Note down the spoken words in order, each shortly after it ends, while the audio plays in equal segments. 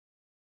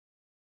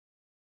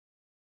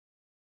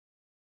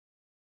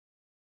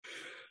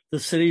The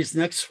city's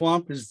next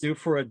swamp is due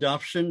for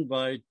adoption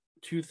by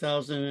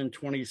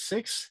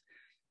 2026,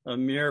 a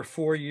mere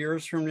 4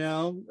 years from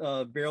now,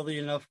 barely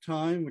enough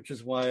time, which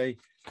is why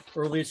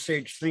early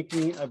stage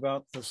thinking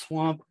about the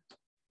swamp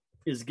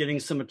is getting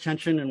some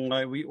attention and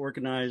why we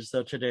organized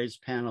today's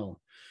panel.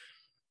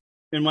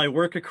 In my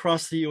work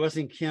across the US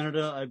and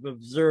Canada, I've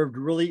observed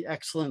really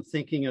excellent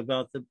thinking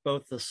about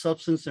both the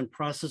substance and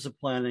process of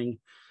planning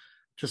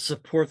to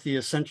support the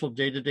essential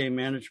day-to-day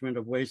management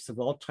of waste of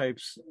all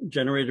types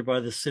generated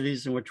by the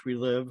cities in which we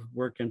live,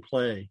 work, and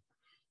play.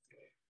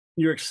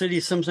 New York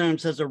City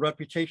sometimes has a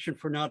reputation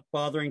for not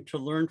bothering to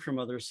learn from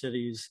other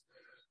cities,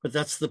 but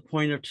that's the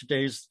point of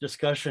today's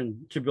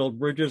discussion, to build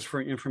bridges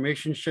for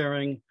information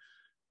sharing,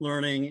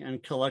 learning,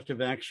 and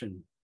collective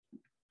action.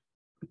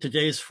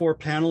 Today's 4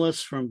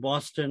 panelists from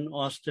Boston,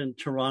 Austin,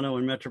 Toronto,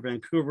 and Metro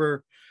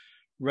Vancouver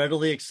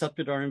readily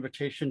accepted our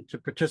invitation to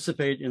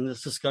participate in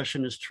this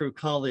discussion as true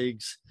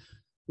colleagues,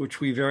 which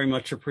we very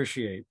much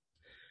appreciate.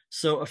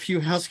 So a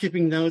few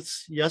housekeeping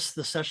notes. Yes,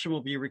 the session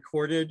will be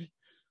recorded.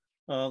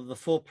 The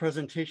full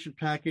presentation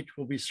package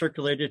will be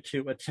circulated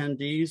to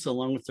attendees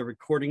along with the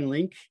recording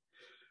link.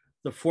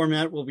 The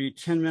format will be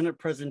 10-minute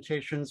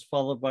presentations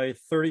followed by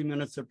 30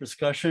 minutes of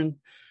discussion.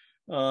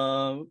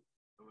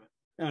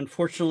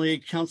 Unfortunately,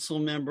 Council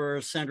Member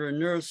Sandra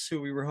Nurse,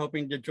 who we were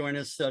hoping to join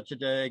us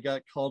today,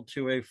 got called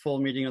to a full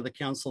meeting of the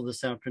Council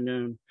this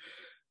afternoon.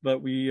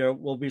 But we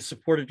will be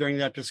supported during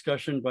that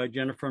discussion by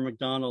Jennifer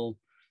McDonald,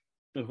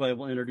 who I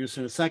will introduce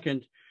in a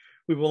second.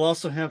 We will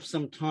also have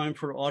some time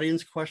for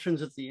audience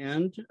questions at the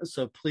end,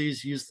 so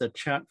please use the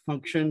chat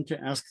function to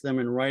ask them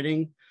in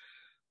writing.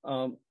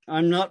 I'm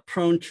not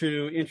prone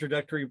to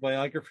introductory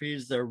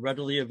biographies. They're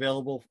readily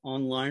available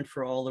online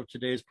for all of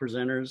today's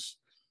presenters.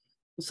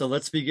 So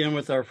let's begin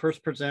with our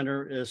first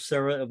presenter is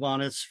Sarah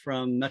Evanetz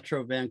from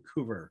Metro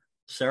Vancouver.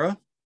 Sarah?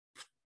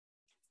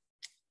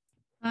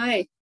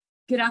 Hi,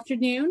 good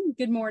afternoon,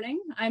 good morning.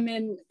 I'm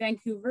in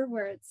Vancouver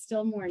where it's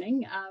still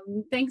morning.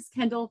 Thanks,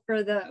 Kendall,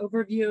 for the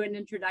overview and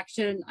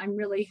introduction. I'm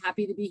really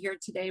happy to be here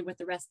today with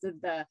the rest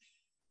of the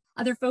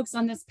other folks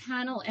on this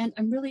panel, and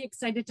I'm really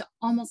excited to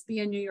almost be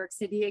in New York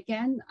City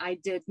again. I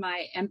did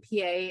my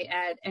MPA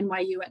at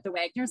NYU at the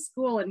Wagner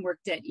School and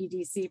worked at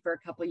EDC for a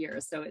couple of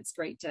years, so it's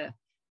great to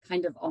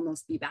kind of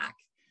almost be back.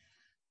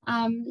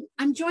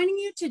 I'm joining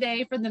you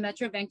today from the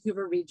Metro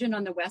Vancouver region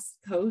on the west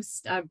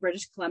coast of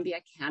British Columbia,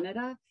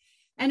 Canada.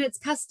 And it's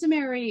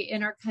customary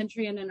in our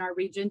country and in our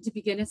region to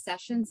begin a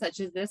session such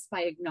as this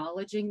by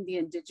acknowledging the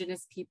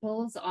Indigenous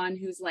peoples on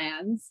whose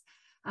lands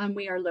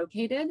we are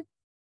located.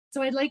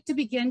 So I'd like to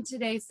begin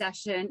today's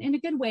session in a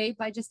good way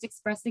by just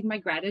expressing my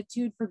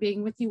gratitude for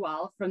being with you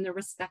all from the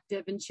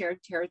respective and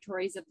shared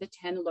territories of the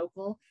 10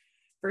 local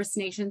First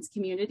Nations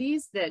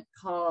communities that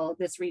call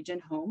this region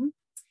home.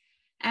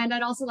 And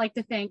I'd also like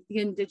to thank the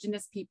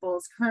Indigenous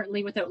peoples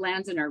currently without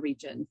lands in our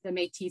region, the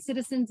Métis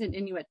citizens and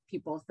Inuit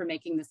people, for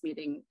making this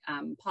meeting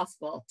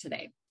possible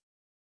today.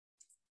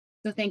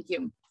 So thank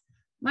you.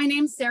 My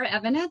name's Sarah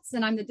Evanetz,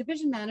 and I'm the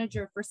Division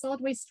Manager for Solid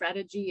Waste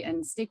Strategy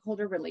and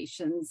Stakeholder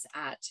Relations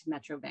at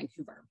Metro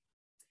Vancouver.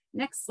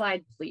 Next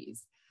slide,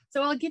 please.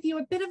 So I'll give you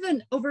a bit of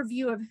an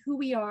overview of who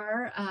we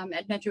are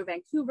at Metro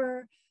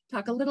Vancouver,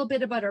 talk a little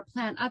bit about our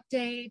plan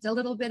update, a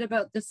little bit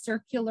about the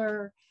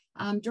circular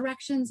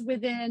directions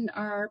within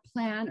our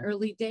plan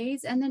early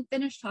days, and then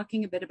finish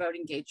talking a bit about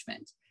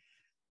engagement.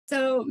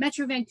 So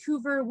Metro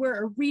Vancouver,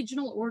 we're a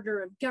regional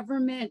order of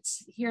government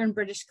here in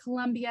British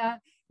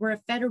Columbia. We're a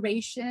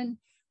federation.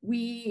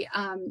 We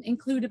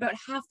include about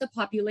half the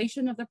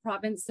population of the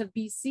province of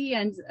BC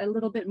and a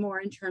little bit more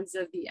in terms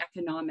of the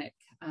economic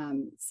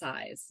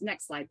size.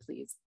 Next slide,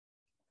 please.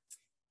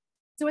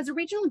 So as a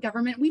regional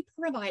government, we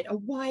provide a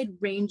wide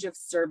range of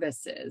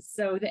services.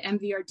 So the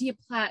MVRD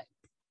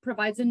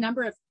provides a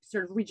number of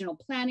sort of regional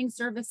planning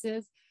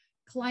services,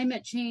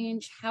 climate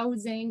change,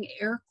 housing,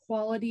 air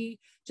quality,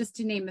 just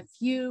to name a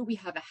few. We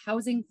have a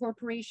housing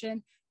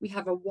corporation, we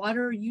have a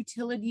water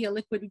utility, a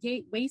liquid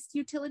waste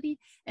utility,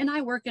 and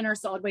I work in our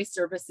solid waste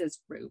services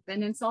group.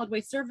 And in solid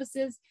waste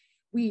services,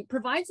 we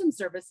provide some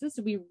services.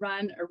 So we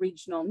run a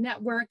regional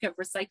network of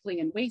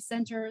recycling and waste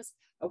centers,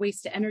 a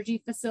waste to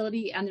energy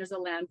facility, and there's a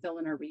landfill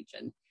in our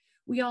region.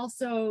 We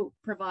also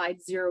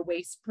provide zero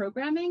waste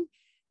programming,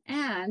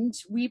 and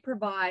we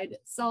provide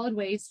solid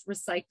waste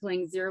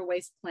recycling, zero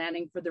waste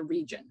planning for the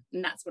region.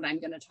 And that's what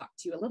I'm going to talk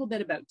to you a little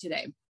bit about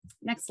today.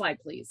 Next slide,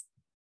 please.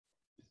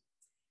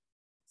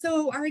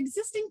 So our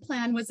existing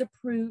plan was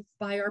approved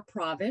by our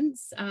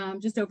province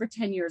just over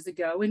 10 years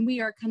ago, and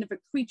we are kind of a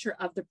creature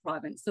of the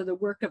province. So the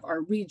work of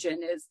our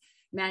region is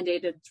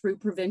mandated through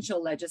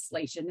provincial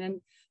legislation.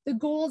 And the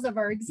goals of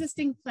our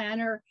existing plan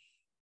are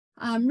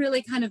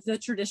really kind of the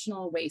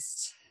traditional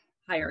waste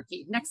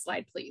hierarchy. Next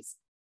slide, please.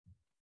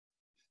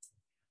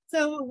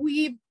 So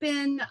we've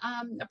been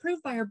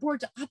approved by our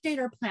board to update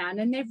our plan,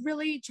 and they've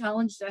really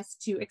challenged us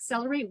to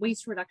accelerate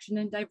waste reduction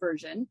and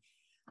diversion.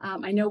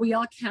 I know we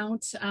all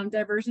count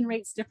diversion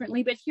rates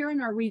differently, but here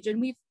in our region,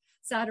 we've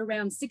sat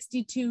around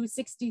 62,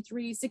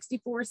 63,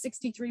 64,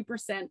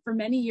 63% for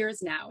many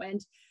years now.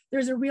 And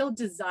there's a real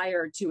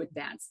desire to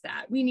advance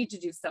that. We need to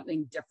do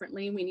something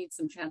differently. We need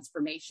some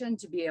transformation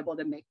to be able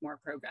to make more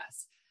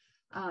progress.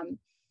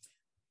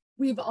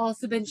 We've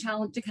also been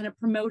challenged to kind of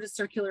promote a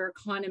circular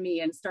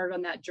economy and start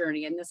on that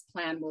journey. And this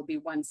plan will be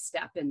one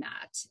step in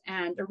that.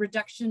 And a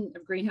reduction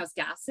of greenhouse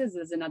gases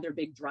is another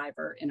big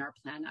driver in our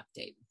plan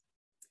update.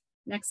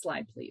 Next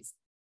slide, please.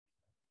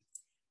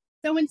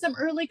 So in some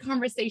early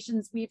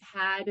conversations we've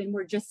had, and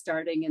we're just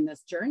starting in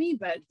this journey,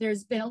 but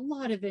there's been a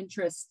lot of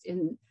interest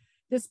in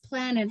this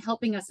plan and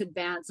helping us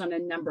advance on a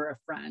number of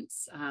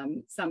fronts.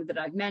 Some that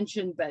I've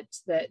mentioned, but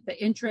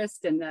the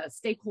interest and the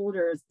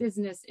stakeholders,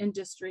 business,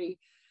 industry,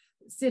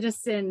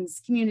 citizens,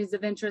 communities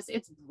of interest,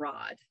 it's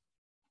broad.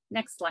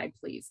 Next slide,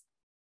 please.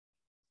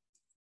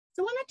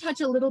 So I want to touch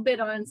a little bit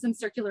on some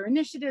circular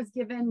initiatives,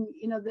 given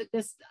that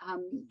this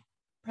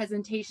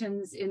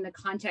presentations in the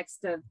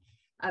context of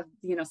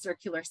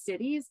circular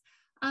cities.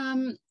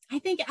 I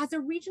think as a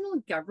regional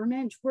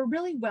government, we're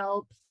really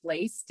well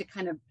placed to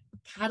kind of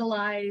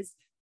catalyze,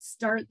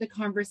 start the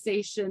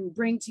conversation,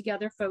 bring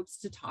together folks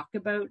to talk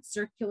about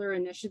circular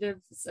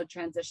initiatives, a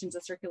transition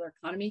to circular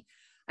economy.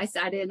 I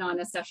sat in on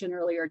a session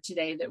earlier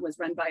today that was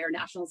run by our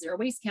National Zero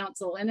Waste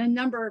Council, and a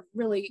number of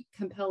really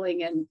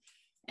compelling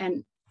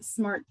and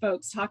smart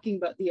folks talking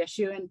about the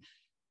issue. And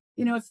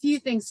a few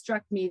things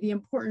struck me. The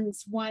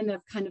importance, one,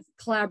 of kind of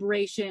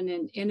collaboration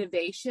and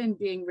innovation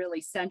being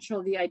really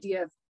central. The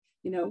idea of,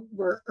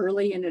 we're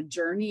early in a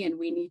journey and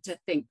we need to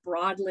think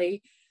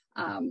broadly,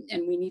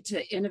 and we need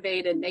to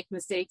innovate and make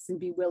mistakes and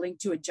be willing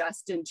to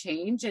adjust and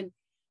change.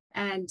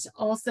 And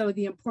also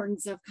the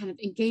importance of kind of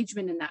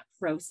engagement in that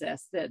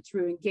process, that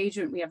through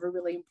engagement, we have a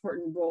really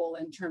important role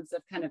in terms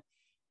of kind of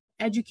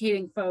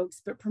educating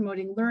folks, but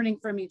promoting learning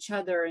from each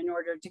other in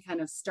order to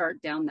kind of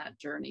start down that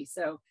journey.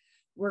 So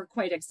we're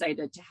quite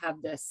excited to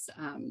have this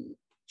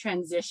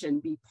transition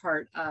be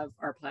part of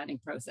our planning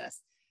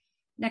process.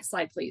 Next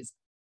slide, please.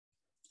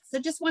 So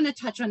just want to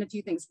touch on a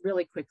few things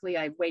really quickly.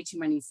 I have way too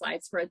many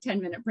slides for a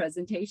 10-minute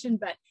presentation,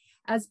 but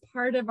as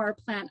part of our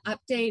plan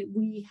update,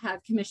 we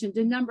have commissioned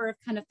a number of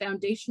kind of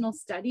foundational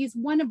studies,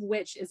 one of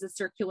which is a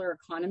circular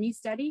economy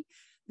study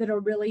that'll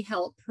really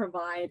help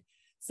provide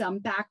some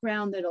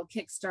background that'll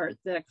kickstart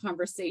the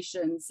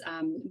conversations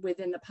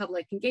within the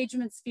public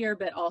engagement sphere,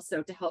 but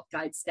also to help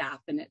guide staff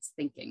in its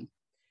thinking.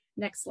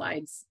 Next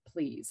slides,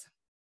 please.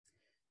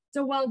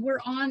 So while we're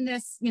on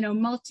this,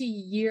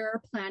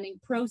 multi-year planning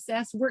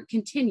process, work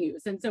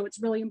continues. And so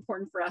it's really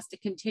important for us to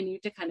continue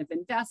to kind of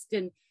invest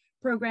in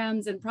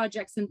programs and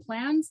projects and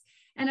plans.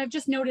 And I've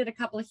just noted a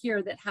couple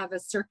here that have a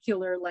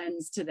circular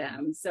lens to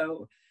them.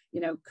 So,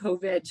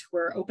 COVID,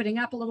 we're opening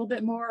up a little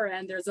bit more,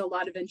 and there's a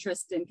lot of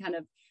interest in kind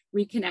of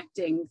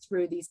reconnecting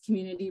through these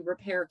community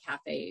repair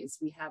cafes.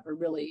 We have a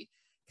really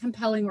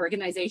compelling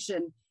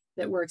organization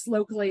that works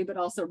locally, but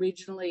also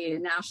regionally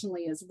and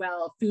nationally as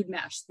well, Food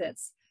Mesh,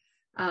 that's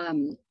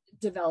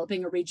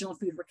developing a regional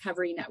food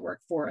recovery network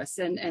for us.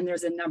 And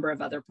there's a number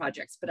of other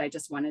projects, but I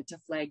just wanted to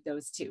flag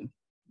those two.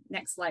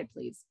 Next slide,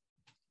 please.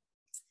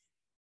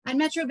 At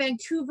Metro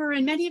Vancouver,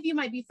 and many of you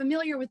might be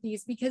familiar with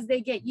these because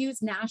they get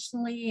used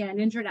nationally and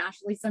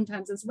internationally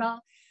sometimes as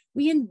well,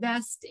 we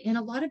invest in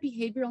a lot of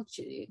behavioral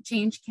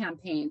change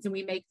campaigns, and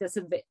we make this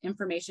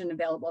information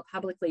available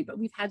publicly, but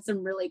we've had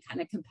some really kind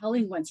of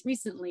compelling ones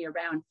recently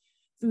around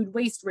food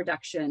waste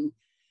reduction,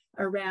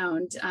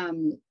 around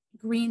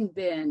green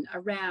bin,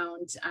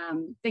 around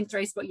think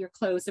thrice about your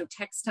clothes, so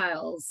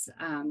textiles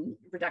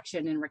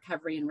reduction and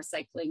recovery and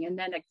recycling, and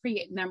then a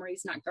Create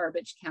Memories Not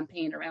Garbage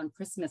campaign around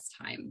Christmas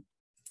time.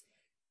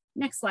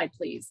 Next slide,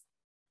 please.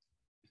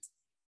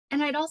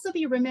 And I'd also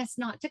be remiss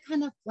not to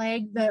kind of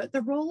flag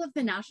the role of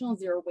the National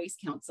Zero Waste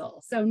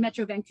Council. So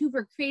Metro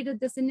Vancouver created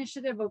this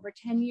initiative over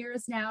 10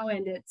 years now,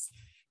 and it's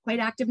quite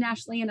active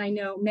nationally. And I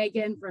know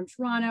Meaghan from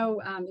Toronto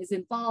is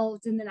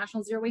involved in the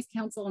National Zero Waste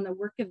Council and the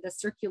work of the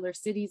Circular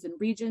Cities and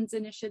Regions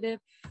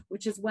Initiative,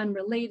 which is one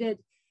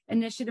related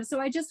initiative.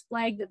 So I just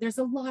flagged that there's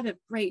a lot of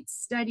great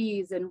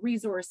studies and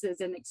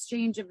resources and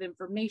exchange of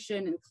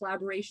information and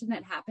collaboration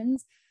that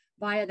happens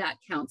via that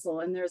council.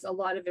 And there's a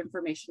lot of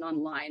information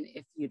online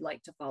if you'd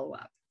like to follow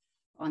up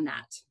on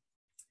that.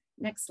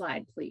 Next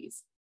slide,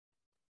 please.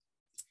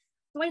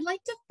 So I'd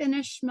like to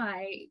finish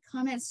my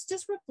comments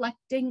just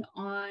reflecting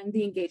on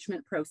the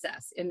engagement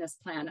process in this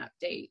plan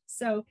update.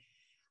 So,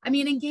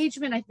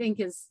 engagement, I think,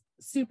 is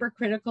super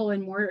critical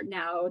and more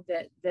now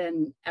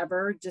than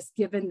ever, just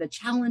given the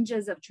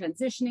challenges of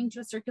transitioning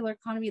to a circular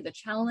economy, the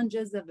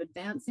challenges of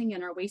advancing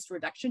in our waste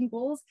reduction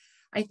goals.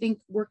 I think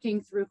working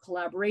through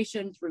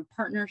collaboration, through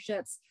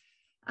partnerships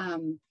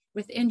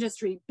with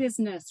industry,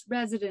 business,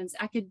 residents,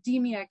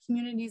 academia,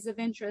 communities of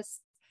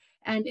interest,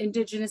 and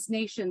Indigenous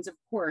nations, of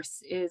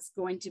course, is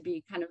going to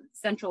be kind of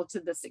central to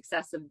the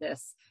success of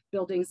this,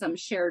 building some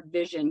shared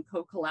vision,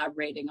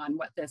 co-collaborating on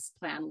what this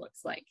plan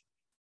looks like.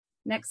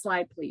 Next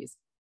slide, please.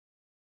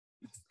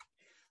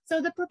 So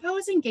the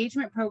proposed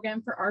engagement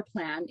program for our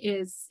plan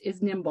is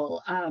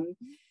nimble.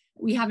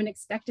 We have an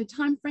expected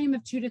time frame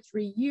of 2 to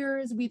 3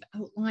 years. We've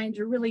outlined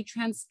a really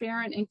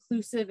transparent,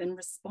 inclusive, and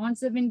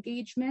responsive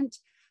engagement,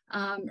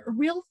 a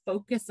real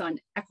focus on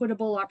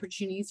equitable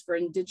opportunities for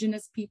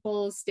Indigenous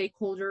peoples,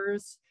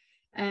 stakeholders,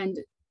 and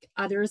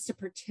others to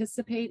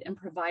participate and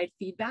provide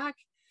feedback.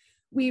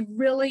 We've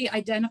really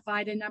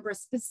identified a number of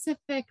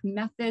specific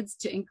methods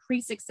to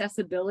increase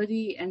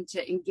accessibility and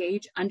to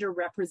engage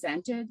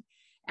underrepresented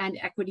and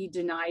equity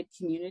denied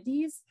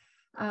communities.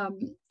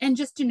 And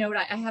just to note,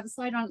 I have a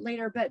slide on it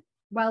later, but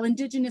while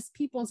Indigenous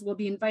peoples will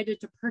be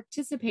invited to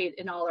participate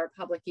in all our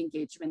public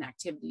engagement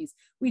activities,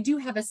 we do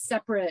have a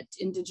separate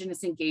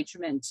Indigenous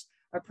engagement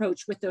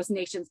approach with those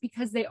nations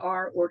because they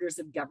are orders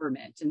of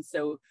government. And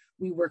so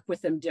we work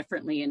with them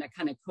differently in a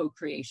kind of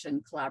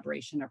co-creation,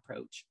 collaboration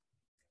approach.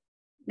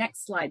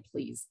 Next slide,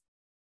 please.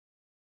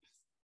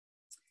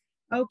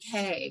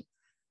 Okay.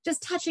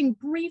 Just touching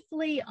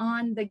briefly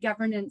on the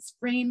governance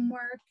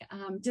framework,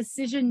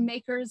 decision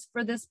makers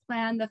for this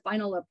plan, the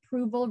final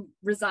approval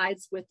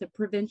resides with the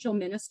Provincial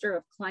Minister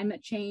of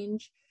Climate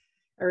Change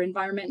or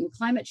Environment and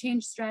Climate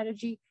Change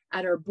Strategy.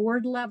 At our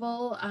board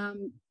level,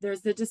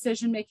 there's the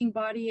decision-making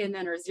body and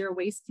then our Zero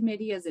Waste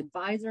Committee as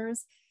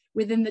advisors.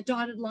 Within the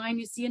dotted line,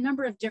 you see a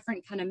number of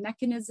different kind of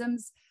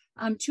mechanisms,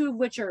 2 of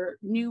which are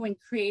new and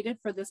created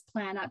for this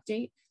plan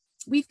update.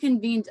 We've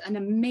convened an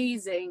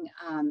amazing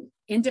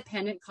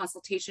independent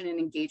consultation and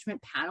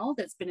engagement panel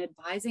that's been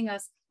advising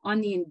us on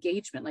the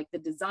engagement, like the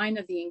design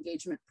of the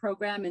engagement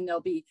program, and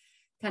they'll be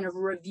kind of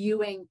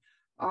reviewing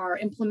our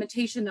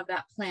implementation of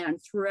that plan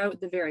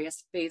throughout the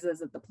various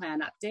phases of the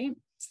plan update.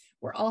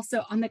 We're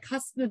also on the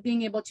cusp of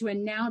being able to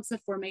announce the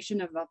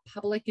formation of a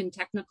public and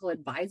technical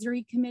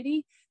advisory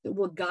committee that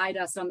will guide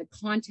us on the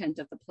content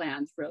of the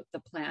plan throughout the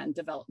plan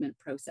development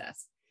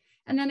process.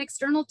 And then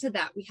external to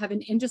that, we have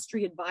an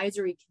industry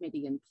advisory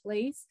committee in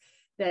place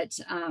that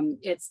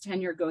its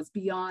tenure goes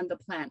beyond the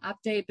plan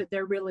update, but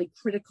they're really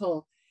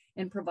critical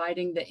in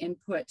providing the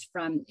input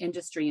from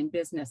industry and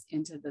business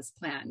into this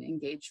plan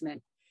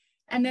engagement.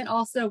 And then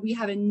also we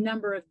have a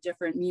number of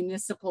different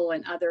municipal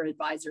and other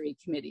advisory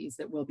committees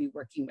that we'll be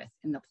working with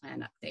in the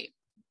plan update.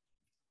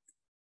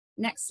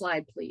 Next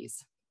slide,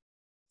 please.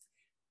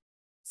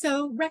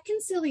 So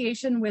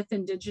reconciliation with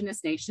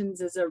Indigenous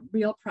nations is a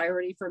real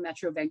priority for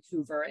Metro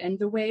Vancouver. And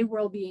the way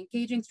we'll be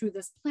engaging through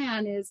this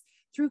plan is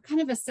through kind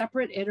of a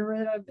separate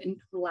iterative and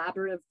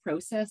collaborative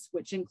process,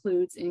 which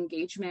includes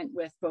engagement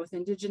with both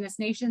Indigenous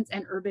nations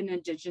and urban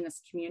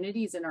Indigenous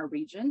communities in our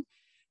region.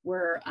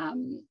 We're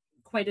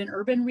quite an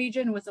urban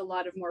region with a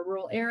lot of more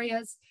rural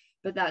areas,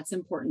 but that's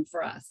important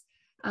for us.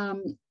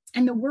 And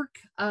the work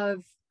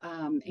of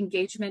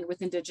engagement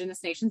with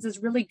Indigenous nations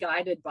is really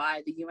guided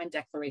by the UN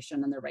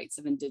Declaration on the Rights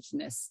of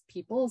Indigenous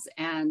Peoples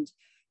and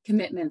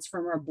commitments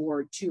from our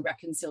board to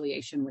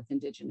reconciliation with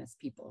Indigenous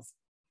peoples.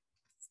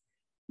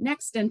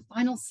 Next and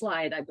final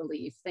slide, I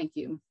believe. Thank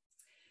you.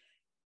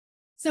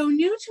 So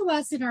new to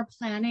us in our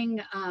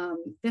planning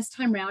this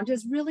time around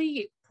is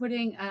really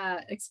putting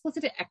an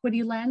explicit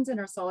equity lens in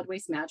our solid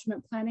waste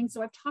management planning.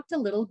 So I've talked a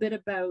little bit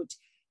about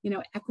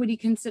equity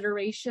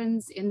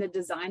considerations in the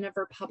design of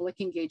our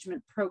public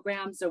engagement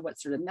program. So what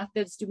sort of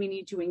methods do we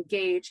need to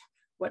engage?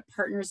 What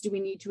partners do we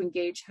need to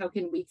engage? How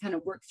can we kind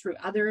of work through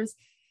others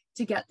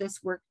to get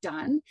this work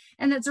done?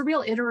 And it's a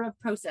real iterative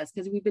process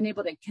because we've been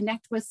able to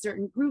connect with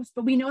certain groups,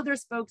 but we know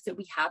there's folks that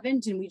we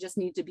haven't, and we just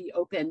need to be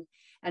open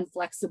and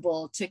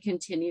flexible to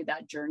continue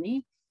that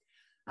journey.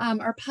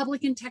 Our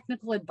Public and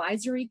Technical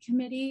Advisory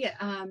Committee,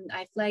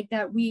 I flagged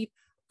that we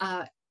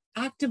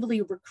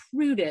actively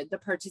recruited the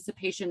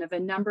participation of a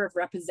number of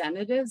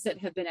representatives that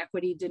have been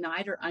equity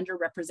denied or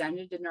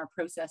underrepresented in our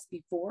process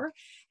before.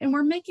 And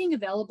we're making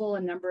available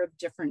a number of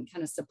different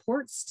kind of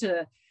supports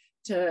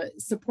to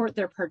support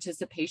their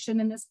participation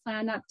in this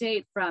plan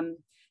update, from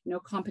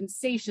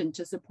compensation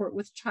to support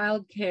with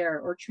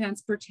childcare or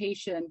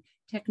transportation,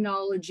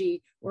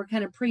 technology, or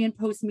kind of pre and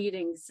post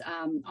meetings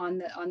on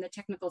the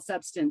technical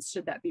substance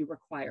should that be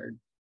required.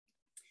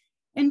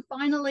 And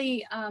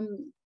finally,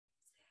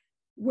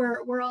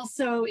 we're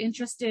also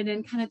interested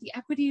in kind of the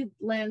equity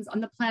lens on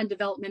the plan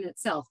development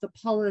itself, the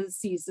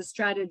policies, the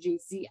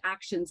strategies, the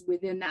actions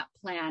within that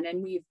plan.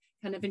 And we've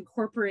kind of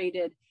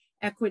incorporated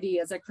equity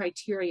as a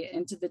criteria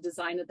into the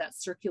design of that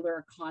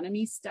circular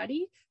economy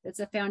study. That's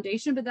a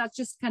foundation, but that's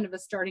just kind of a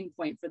starting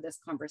point for this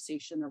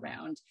conversation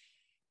around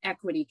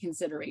equity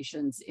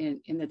considerations in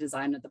the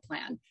design of the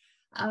plan.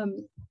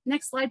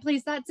 Next slide,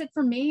 please. That's it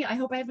for me. I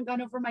hope I haven't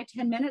gone over my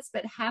 10 minutes,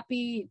 but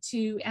happy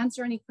to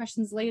answer any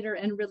questions later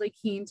and really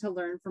keen to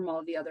learn from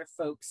all the other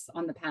folks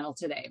on the panel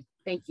today.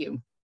 Thank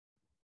you.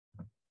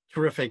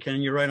 Terrific.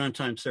 And you're right on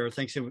time, Sarah.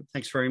 Thanks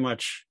very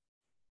much.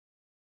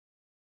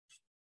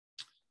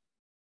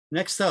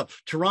 Next up,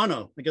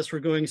 Toronto. I guess we're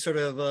going sort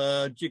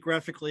of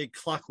geographically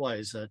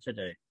clockwise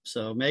today.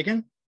 So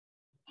Meaghan?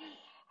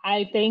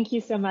 Hi, thank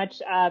you so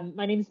much.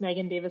 My name is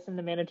Meaghan Davis. I'm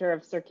the manager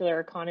of circular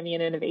economy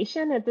and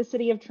innovation at the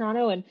City of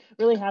Toronto, and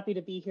really happy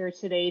to be here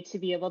today to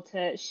be able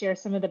to share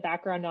some of the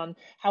background on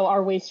how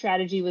our waste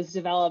strategy was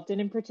developed, and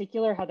in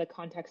particular, how the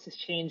context has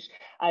changed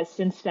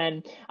since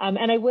then.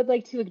 And I would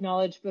like to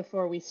acknowledge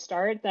before we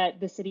start that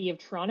the City of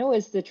Toronto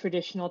is the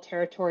traditional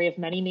territory of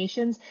many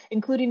nations,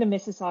 including the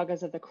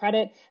Mississaugas of the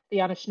Credit, the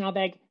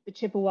Anishinaabe, the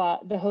Chippewa,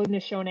 the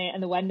Haudenosaunee,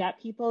 and the Wendat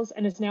peoples,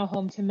 and is now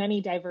home to many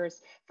diverse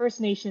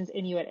First Nations,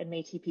 Inuit, and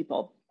Métis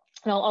people.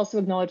 And I'll also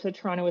acknowledge that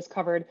Toronto is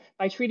covered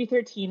by Treaty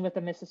 13 with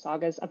the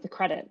Mississaugas of the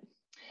Credit.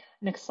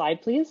 Next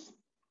slide, please.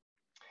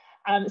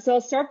 So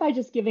I'll start by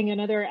just giving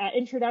another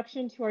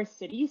introduction to our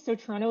city. So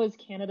Toronto is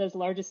Canada's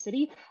largest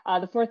city,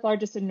 the fourth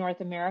largest in North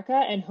America,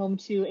 and home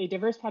to a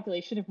diverse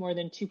population of more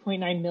than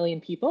 2.9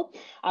 million people.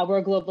 We're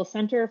a global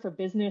center for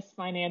business,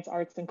 finance,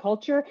 arts, and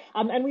culture.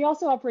 And we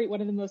also operate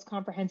one of the most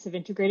comprehensive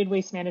integrated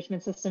waste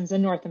management systems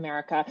in North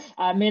America,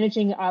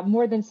 managing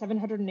more than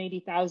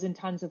 780,000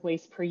 tons of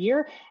waste per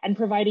year and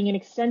providing an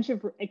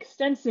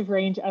extensive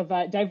range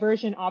of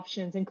diversion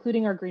options,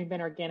 including our Green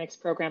Bin Organics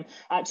program,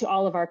 to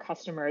all of our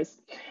customers.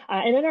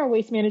 And in our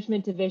waste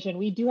management division,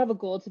 we do have a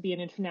goal to be an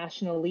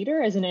international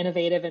leader as an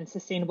innovative and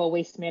sustainable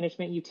waste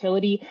management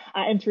utility.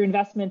 And through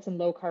investments in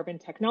low carbon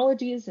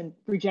technologies and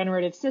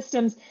regenerative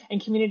systems and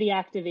community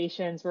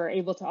activations, we're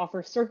able to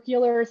offer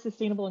circular,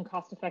 sustainable, and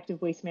cost-effective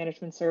waste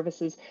management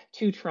services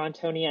to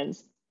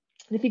Torontonians.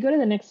 If you go to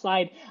the next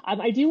slide,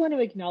 I do want to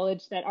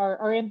acknowledge that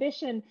our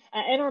ambition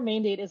and our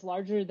mandate is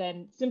larger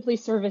than simply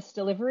service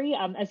delivery.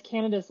 As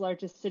Canada's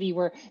largest city,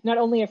 we're not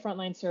only a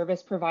frontline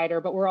service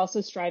provider, but we're also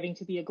striving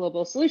to be a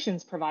global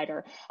solutions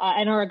provider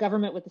and are a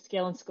government with the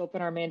scale and scope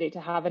in our mandate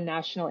to have a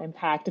national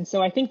impact. And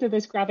so I think that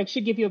this graphic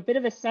should give you a bit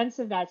of a sense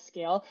of that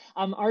scale.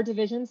 Our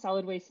division,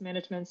 Solid Waste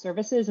Management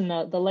Services, and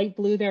the light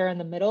blue there in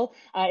the middle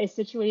is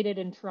situated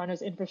in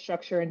Toronto's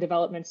Infrastructure and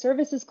Development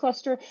Services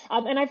cluster.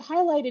 And I've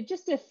highlighted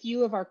just a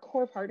few of our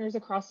core partners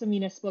across the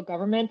municipal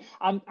government.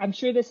 I'm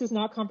sure this is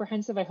not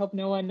comprehensive. I hope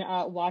no one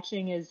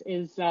watching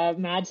is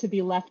mad to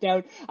be left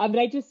out. But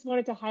I just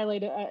wanted to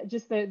highlight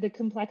just the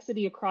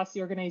complexity across the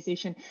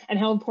organization and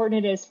how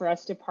important it is for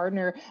us to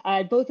partner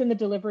both in the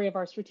delivery of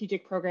our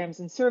strategic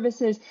programs and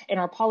services, in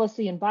our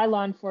policy and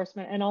bylaw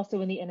enforcement, and also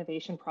in the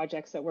innovation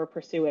projects that we're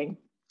pursuing.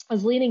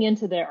 As leaning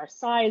into our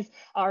size,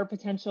 our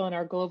potential, and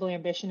our global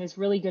ambition is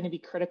really going to be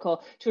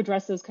critical to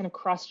address those kind of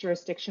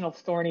cross-jurisdictional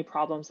thorny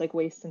problems like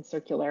waste and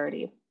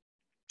circularity.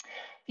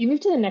 If you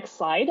move to the next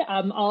slide,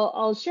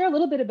 I'll share a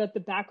little bit about the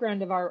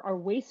background of our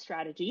waste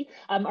strategy.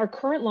 Our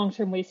current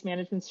long-term waste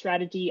management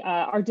strategy,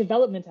 our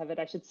development of it,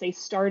 I should say,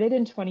 started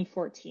in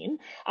 2014.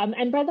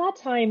 And by that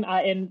time,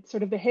 in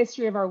sort of the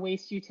history of our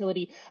waste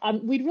utility,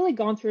 we'd really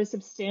gone through a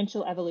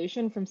substantial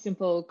evolution from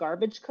simple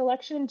garbage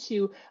collection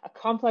to a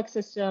complex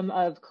system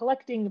of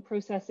collecting,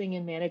 processing,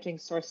 and managing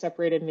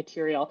source-separated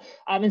material.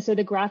 And so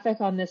the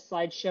graphic on this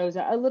slide shows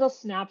a little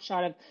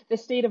snapshot of the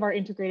state of our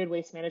integrated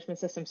waste management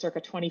system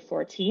circa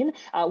 2014.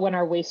 When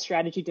our waste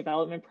strategy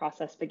development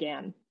process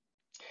began.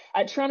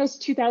 Toronto's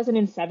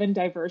 2007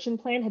 diversion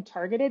plan had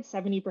targeted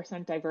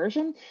 70%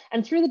 diversion,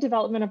 and through the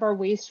development of our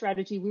waste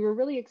strategy, we were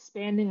really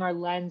expanding our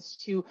lens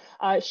to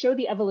show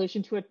the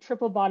evolution to a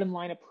triple bottom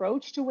line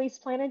approach to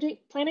waste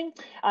planning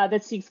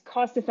that seeks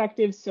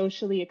cost-effective,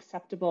 socially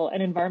acceptable,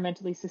 and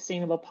environmentally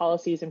sustainable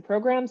policies and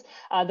programs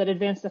that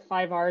advance the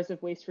 5 Rs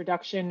of waste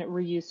reduction,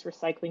 reuse,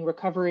 recycling,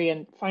 recovery,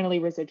 and finally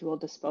residual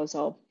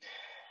disposal.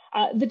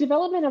 The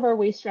development of our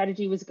waste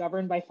strategy was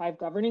governed by 5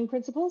 governing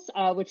principles,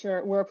 which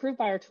were approved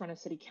by our Toronto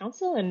City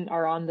Council and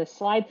are on this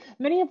slide,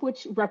 many of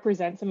which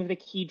represent some of the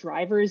key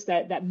drivers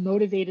that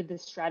motivated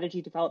this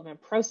strategy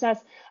development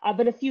process.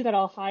 But a few that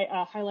I'll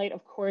highlight,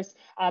 of course,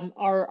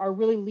 are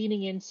really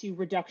leaning into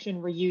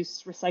reduction,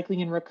 reuse,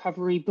 recycling, and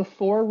recovery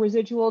before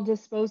residual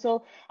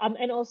disposal,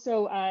 and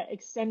also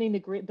extending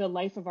the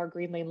life of our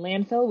Green Lane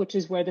landfill, which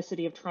is where the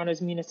City of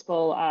Toronto's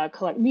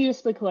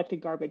municipally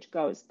collected garbage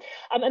goes.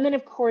 And then,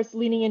 of course,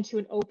 leaning into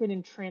an open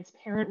and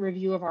transparent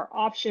review of our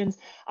options,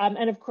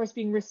 and of course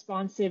being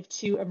responsive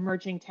to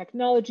emerging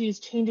technologies,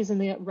 changes in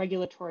the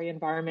regulatory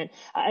environment,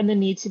 and the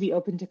need to be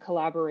open to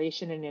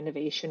collaboration and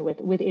innovation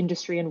with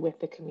industry and with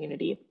the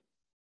community.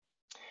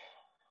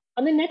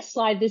 On the next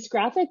slide, this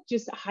graphic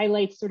just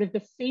highlights sort of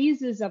the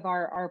phases of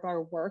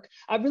our work.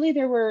 Really,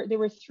 there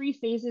were 3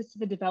 phases to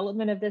the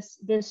development of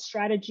this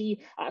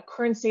strategy: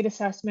 current state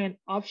assessment,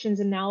 options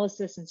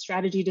analysis, and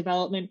strategy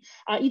development,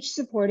 each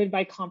supported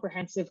by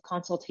comprehensive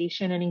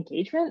consultation and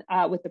engagement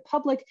with the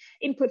public,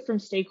 input from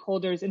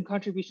stakeholders, and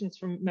contributions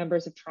from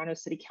members of Toronto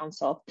City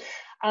Council.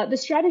 The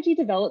strategy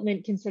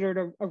development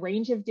considered a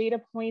range of data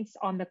points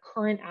on the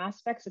current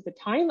aspects at the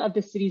time of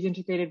the city's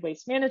integrated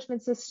waste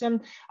management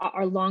system,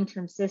 our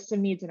long-term system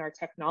needs, and our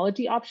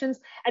technology options.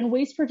 And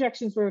waste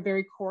projections were a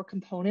very core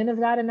component of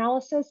that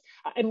analysis,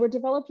 and were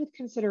developed with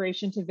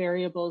consideration to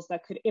variables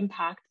that could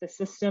impact the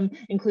system,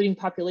 including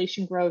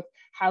population growth,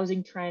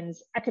 housing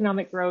trends,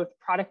 economic growth,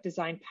 product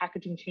design,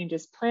 packaging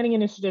changes, planning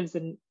initiatives,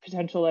 and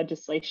potential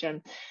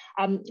legislation.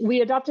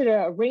 We adopted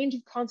a range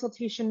of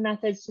consultation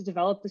methods to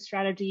develop the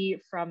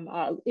strategy, from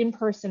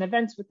in-person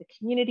events with the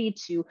community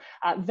to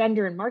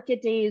vendor and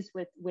market days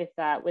with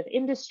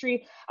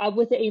industry,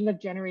 with the aim of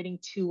generating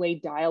two-way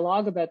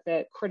dialogue about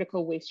the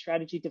critical waste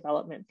strategy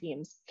development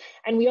themes.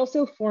 And we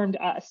also formed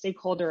a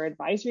stakeholder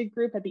advisory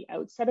group at the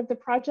outset of the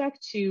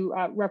project to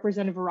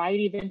represent a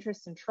variety of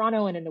interests in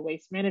Toronto and in the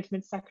waste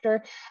management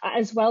sector,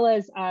 as well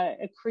as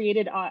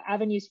created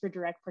avenues for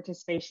direct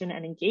participation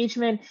and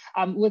engagement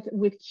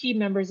with key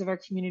members of our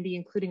community,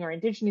 including our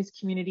Indigenous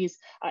communities,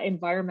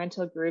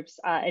 environmental groups,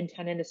 and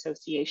tenant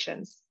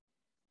associations.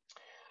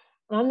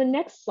 On the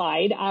next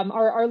slide,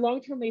 our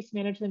long-term waste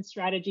management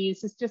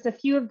strategies is just a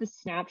few of the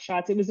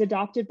snapshots. It was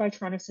adopted by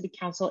Toronto City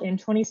Council in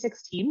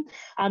 2016.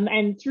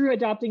 And through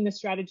adopting the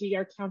strategy,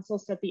 our council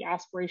set the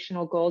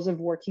aspirational goals of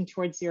working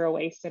towards zero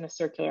waste and a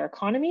circular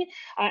economy,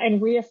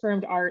 and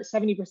reaffirmed our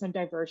 70%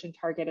 diversion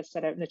target as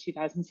set out in the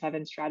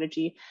 2007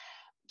 strategy.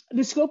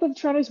 The scope of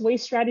Toronto's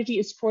waste strategy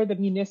is for the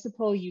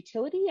municipal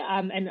utility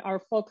and our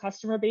full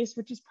customer base,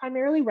 which is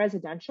primarily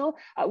residential.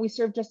 We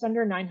serve just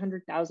under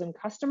 900,000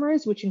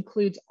 customers, which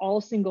includes all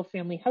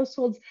single-family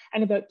households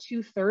and about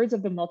 2/3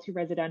 of the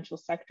multi-residential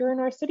sector in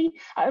our city.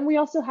 And we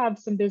also have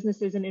some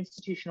businesses and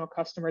institutional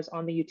customers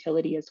on the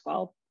utility as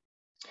well.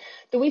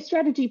 The waste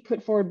strategy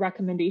put forward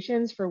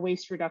recommendations for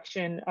waste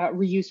reduction,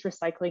 reuse,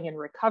 recycling, and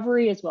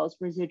recovery, as well as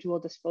residual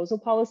disposal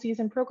policies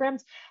and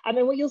programs.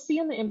 And what you'll see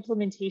in the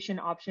implementation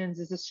options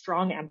is a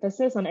strong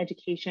emphasis on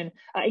education,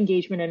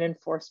 engagement, and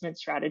enforcement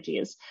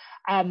strategies.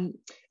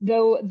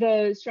 Though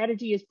the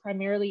strategy is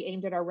primarily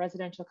aimed at our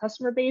residential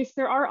customer base,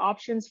 there are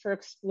options for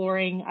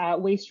exploring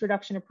waste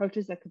reduction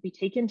approaches that could be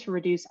taken to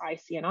reduce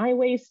IC&I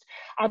waste.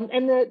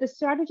 And the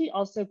strategy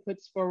also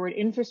puts forward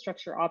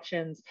infrastructure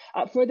options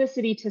for the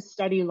city to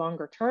study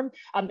longer term,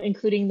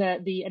 including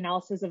the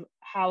analysis of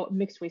how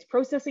mixed waste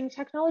processing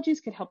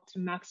technologies could help to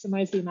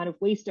maximize the amount of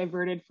waste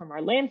diverted from our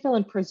landfill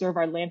and preserve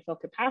our landfill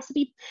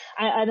capacity.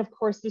 And of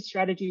course, this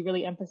strategy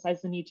really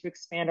emphasized the need to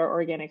expand our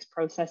organics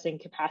processing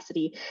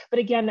capacity. But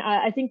again,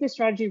 I think this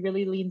strategy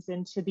really leans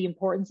into the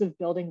importance of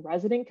building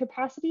resident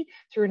capacity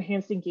through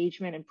enhanced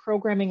engagement and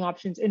programming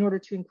options in order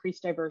to increase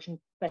diversion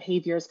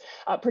behaviors,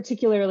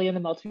 particularly in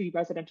the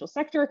multi-residential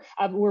sector,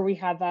 where we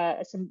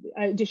have some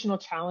additional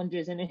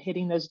challenges in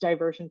hitting those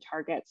diversion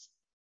targets.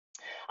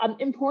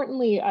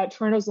 Importantly,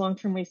 Toronto's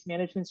long-term waste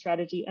management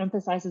strategy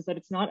emphasizes that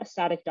it's not a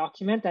static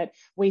document, that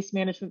waste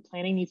management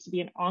planning needs to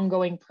be an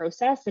ongoing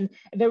process. And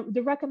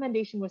the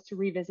recommendation was to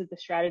revisit the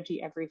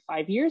strategy every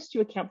 5 years to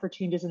account for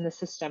changes in the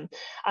system.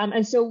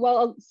 And so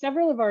while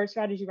several of our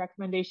strategy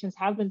recommendations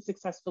have been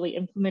successfully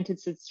implemented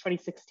since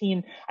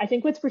 2016, I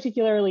think what's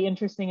particularly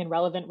interesting and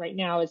relevant right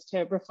now is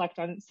to reflect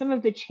on some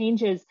of the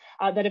changes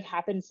that have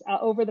happened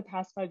over the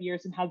past 5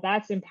 years and how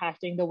that's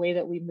impacting the way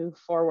that we move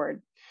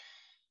forward.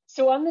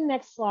 So on the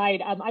next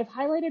slide, I've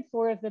highlighted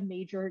 4 of the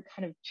major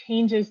kind of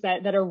changes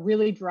that are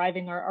really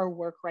driving our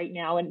work right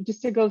now. And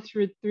just to go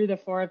through the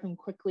 4 of them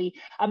quickly,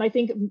 I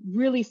think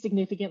really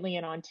significantly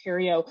in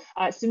Ontario,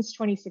 since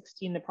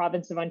 2016, the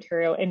province of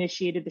Ontario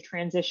initiated the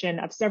transition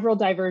of several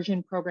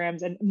diversion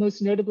programs, and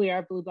most notably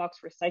our Blue Box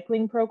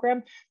recycling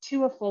program,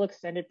 to a full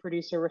extended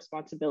producer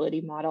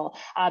responsibility model.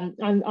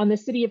 On the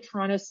City of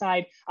Toronto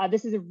side,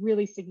 this is a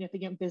really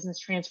significant business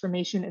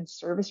transformation and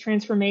service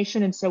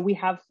transformation. And so we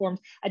have formed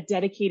a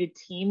dedicated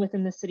team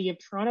within the City of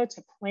Toronto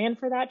to plan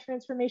for that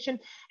transformation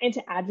and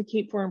to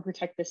advocate for and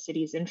protect the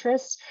city's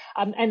interests.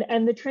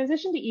 And the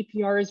transition to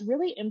EPR is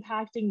really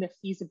impacting the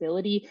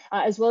feasibility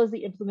as well as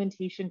the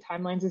implementation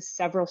timelines of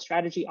several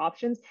strategy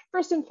options.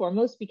 First and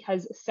foremost,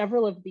 because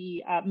several of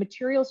the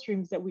material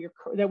streams that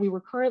we were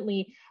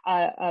currently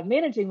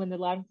managing when the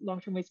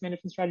long-term waste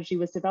management strategy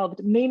was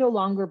developed may no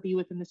longer be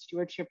within the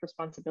stewardship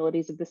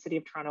responsibilities of the City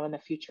of Toronto in the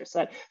future. So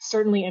that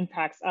certainly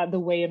impacts the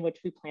way in which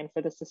we plan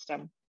for the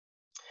system.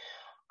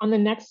 On the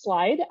next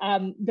slide,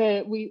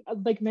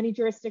 like many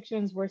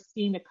jurisdictions, we're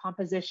seeing the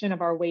composition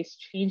of our waste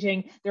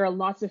changing. There are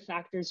lots of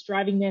factors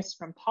driving this,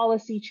 from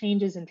policy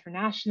changes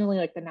internationally,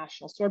 like the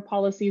national sort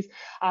policies,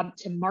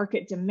 to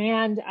market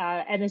demand,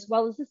 and as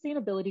well as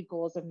sustainability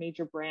goals of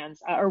major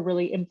brands are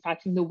really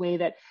impacting the way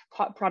that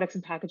products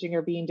and packaging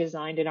are being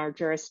designed in our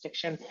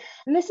jurisdiction.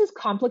 And this is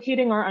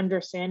complicating our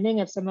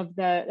understanding of some of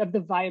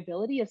the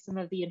viability of some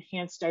of the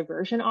enhanced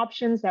diversion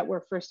options that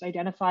were first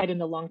identified in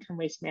the long-term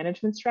waste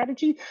management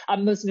strategy.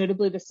 Most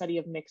notably the study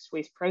of mixed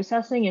waste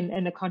processing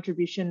and the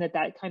contribution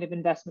that kind of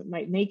investment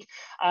might make,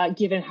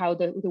 given how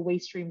the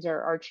waste streams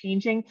are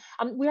changing.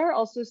 We are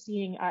also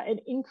seeing an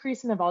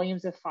increase in the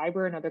volumes of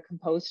fiber and other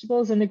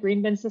compostables in the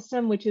green bin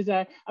system, which is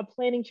a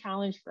planning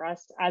challenge for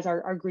us, as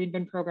our green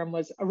bin program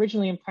was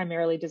originally and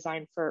primarily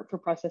designed for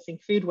processing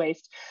food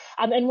waste.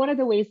 And one of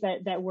the ways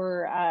that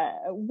we're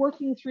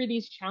working through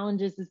these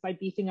challenges is by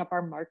beefing up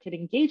our market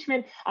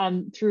engagement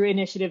through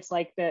initiatives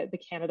like the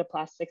Canada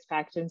Plastics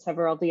Pact and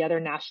several of the other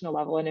national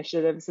level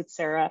initiatives that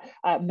Sarah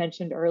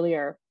mentioned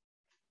earlier.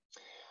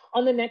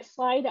 On the next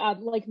slide,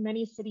 like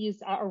many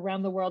cities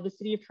around the world, the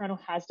City of Toronto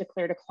has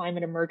declared a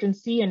climate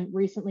emergency and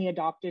recently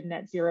adopted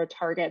net zero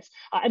targets.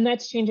 And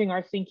that's changing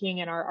our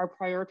thinking and our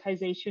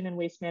prioritization and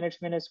waste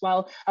management as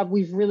well.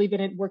 We've really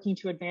been working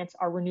to advance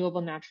our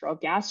renewable natural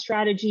gas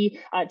strategy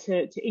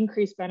to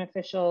increase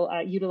beneficial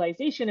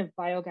utilization of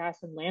biogas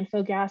and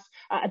landfill gas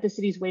at the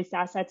city's waste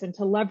assets, and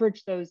to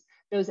leverage those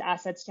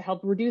assets to help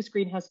reduce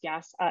greenhouse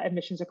gas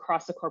emissions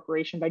across the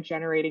corporation by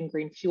generating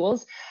green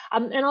fuels.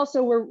 And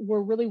also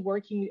we're really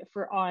working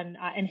on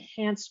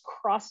enhanced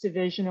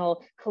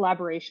cross-divisional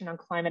collaboration on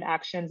climate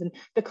actions. And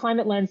the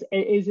climate lens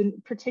is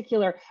in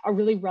particular a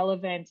really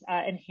relevant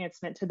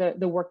enhancement to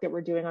the work that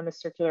we're doing on the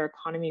circular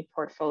economy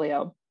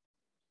portfolio.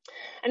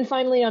 And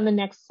finally, on the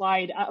next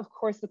slide, of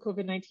course, the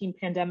COVID-19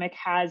 pandemic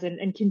has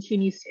and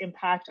continues to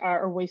impact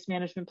our waste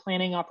management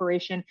planning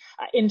operation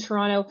in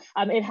Toronto.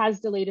 It has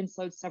delayed and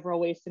slowed several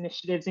waste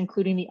initiatives,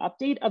 including the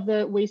update of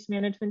the waste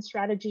management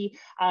strategy,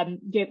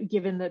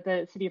 given that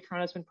the City of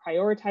Toronto has been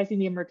prioritizing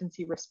the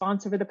emergency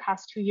response over the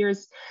past 2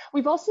 years.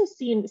 We've also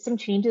seen some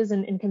changes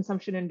in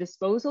consumption and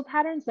disposal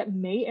patterns that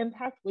may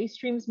impact waste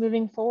streams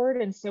moving forward.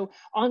 And so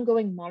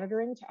ongoing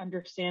monitoring to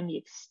understand the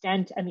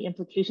extent and the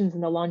implications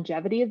and the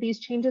longevity of these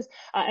changes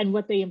and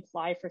what they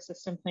imply for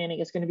system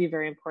planning is going to be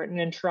very important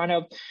in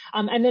Toronto.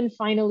 And then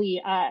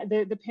finally,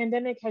 the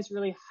pandemic has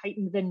really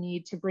heightened the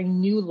need to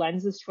bring new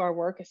lenses to our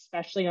work,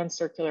 especially on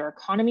circular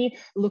economy,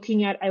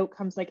 looking at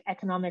outcomes like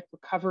economic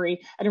recovery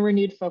and a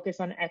renewed focus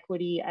on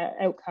equity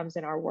outcomes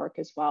in our work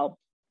as well.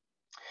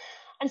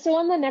 And so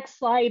on the next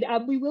slide,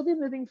 we will be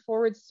moving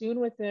forward soon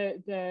with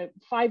the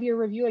 5-year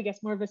review, I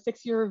guess more of a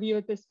 6-year review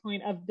at this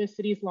point, of the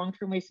city's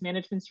long-term waste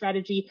management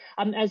strategy.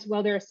 As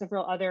well, there are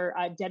several other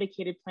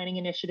dedicated planning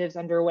initiatives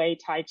underway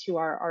tied to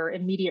our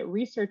immediate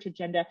research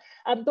agenda.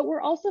 But we're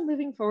also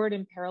moving forward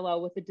in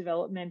parallel with the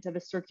development of a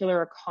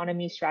circular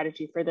economy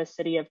strategy for the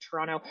City of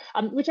Toronto,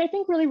 which I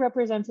think really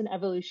represents an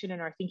evolution in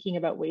our thinking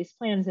about waste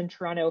plans in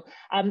Toronto.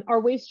 Our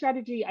waste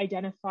strategy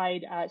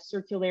identified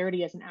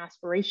circularity as an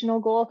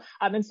aspirational goal.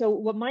 And so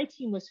what my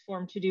team was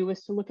formed to do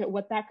was to look at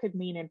what that could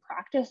mean in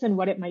practice and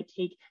what it might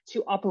take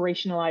to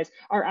operationalize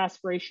our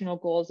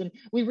aspirational goals. And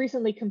we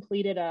recently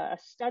completed a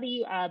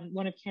study,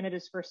 one of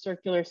Canada's first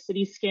circular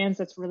city scans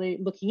that's really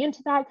looking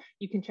into that.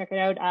 You can check it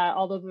out.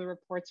 All of the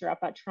reports are up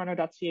at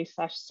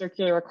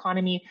toronto.ca/circular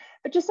economy.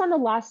 But just on the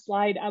last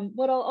slide,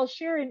 what I'll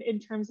share in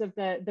terms of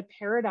the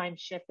paradigm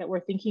shift that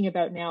we're thinking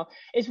about now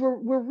is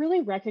we're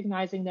really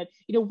recognizing that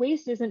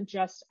waste isn't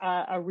just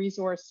a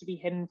resource to be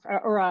hidden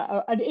or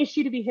an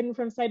issue to be hidden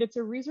from sight. It's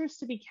a resource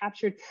to be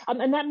captured.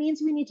 And that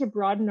means we need to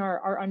broaden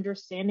our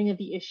understanding of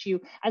the issue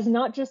as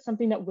not just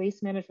something that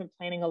waste management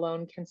planning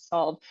alone can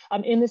solve.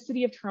 In the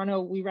City of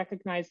Toronto, we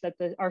recognize that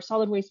our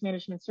solid waste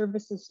management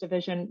services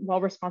division, while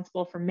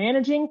responsible for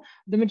managing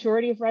the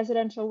majority of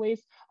residential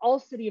waste, all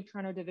City of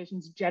Toronto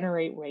divisions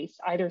generate waste,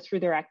 either through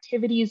their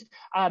activities,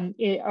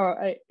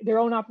 or their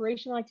own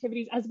operational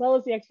activities, as well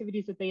as the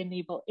activities that they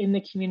enable in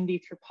the community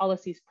through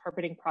policies,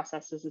 permitting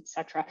processes, et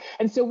cetera.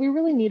 And so we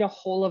really need a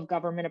whole of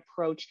government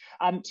approach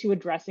to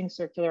addressing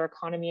circular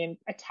economy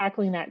and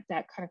tackling that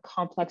kind of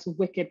complex,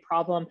 wicked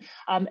problem,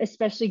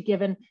 especially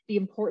given the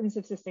importance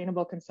of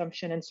sustainable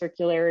consumption and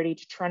circularity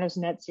to Toronto's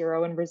net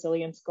zero and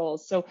resilience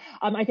goals. So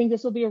I think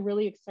this will be a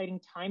really exciting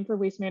time for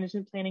waste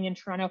management planning in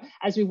Toronto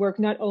as we work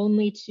not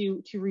only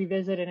to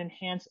revisit and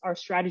enhance our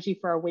strategy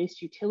for our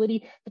waste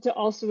utility, but to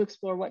also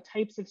explore what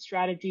types of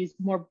strategies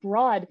more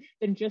broad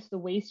than just the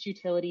waste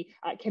utility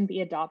can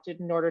be adopted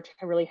in order to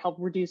really help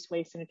reduce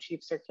waste and achieve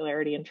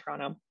circularity in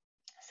Toronto.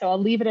 So I'll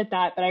leave it at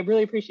that, but I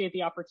really appreciate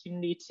the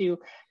opportunity to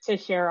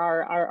share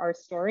our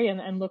story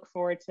and look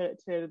forward to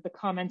the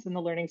comments and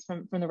the learnings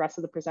from the rest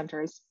of the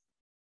presenters.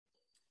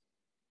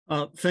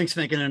 Thanks,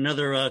 Meaghan.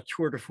 Another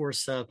tour de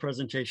force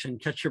presentation.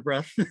 Catch your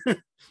breath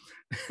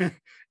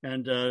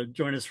and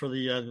join us for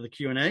the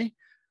Q&A.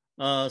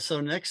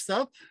 So next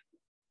up,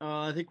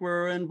 I think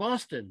we're in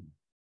Boston.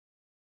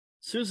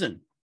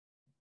 Susan.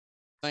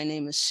 My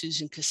name is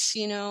Susan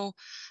Cascino.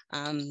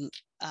 I'm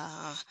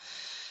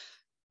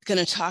going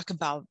to talk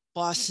about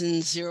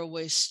Boston's zero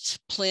waste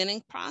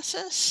planning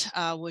process,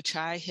 which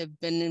I have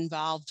been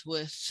involved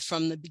with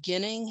from the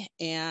beginning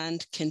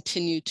and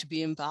continue to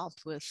be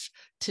involved with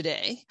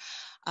today.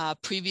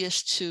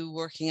 Previous to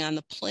working on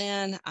the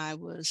plan, I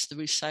was the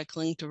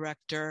recycling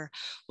director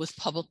with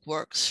Public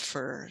Works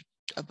for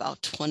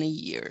about 20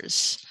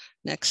 years.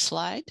 Next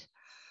slide.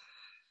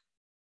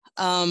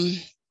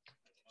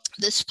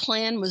 This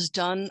plan was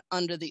done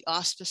under the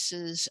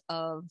auspices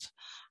of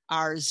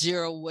our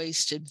Zero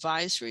Waste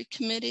Advisory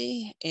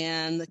Committee,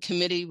 and the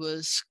committee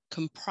was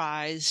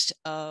comprised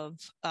of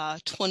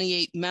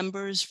 28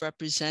 members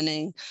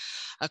representing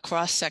a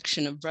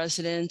cross-section of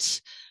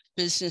residents,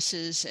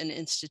 businesses and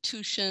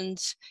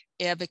institutions,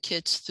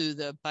 advocates through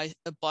the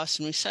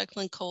Boston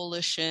Recycling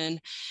Coalition,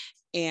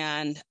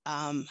 and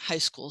high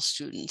school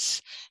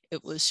students.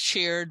 It was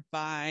chaired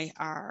by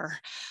our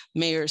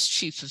mayor's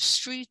chief of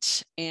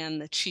streets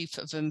and the chief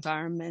of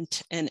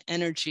environment and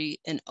energy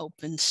and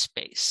open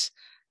space.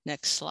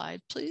 Next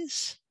slide,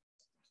 please.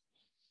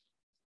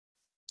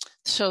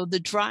 So the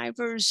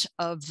drivers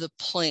of the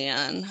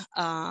plan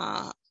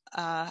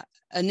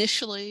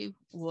initially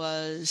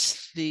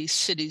was the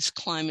city's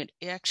climate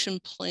action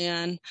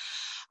plan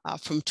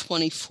from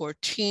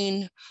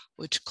 2014,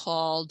 which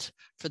called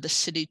for the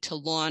city to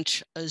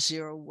launch a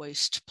zero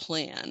waste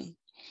plan.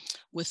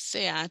 With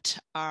that,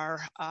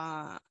 our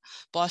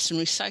Boston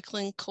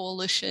Recycling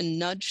Coalition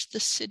nudged the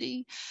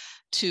city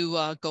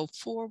to go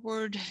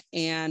forward,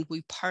 and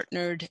we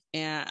partnered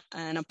and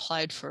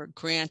applied for a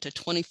grant, a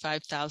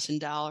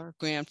 $25,000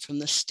 grant from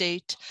the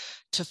state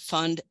to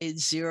fund a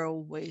zero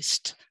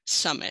waste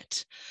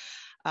summit.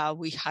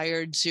 We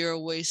hired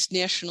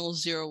national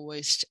zero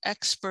waste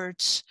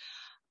experts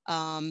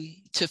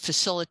to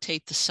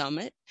facilitate the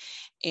summit,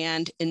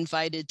 and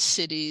invited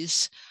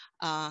cities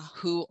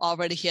who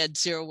already had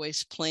zero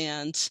waste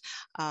plans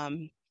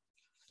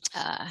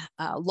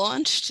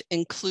launched,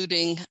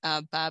 including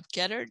Bob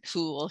Gedert,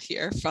 who we'll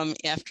hear from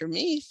after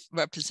me,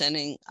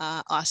 representing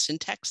Austin,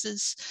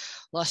 Texas,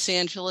 Los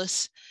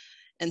Angeles,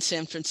 and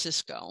San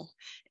Francisco.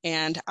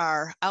 And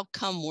our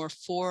outcome were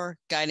 4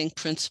 guiding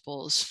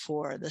principles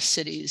for the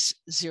city's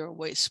zero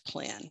waste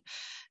plan.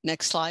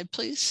 Next slide,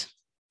 please.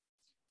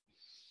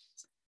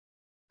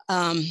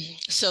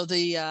 So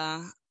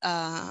the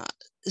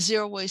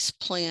zero waste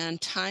plan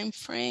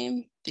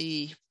timeframe,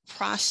 the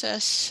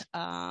process,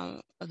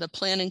 the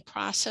planning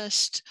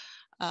process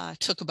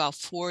took about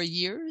 4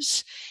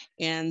 years,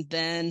 and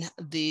then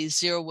the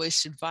Zero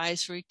Waste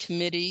Advisory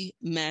Committee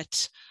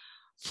met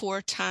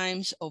 4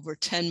 times over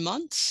 10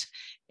 months,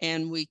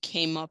 and we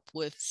came up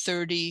with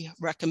 30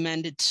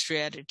 recommended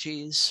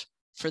strategies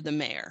for the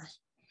mayor.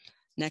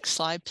 Next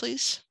slide,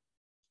 please.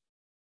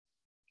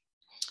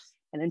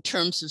 And in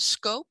terms of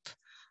scope,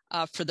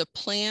 for the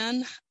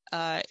plan,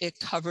 it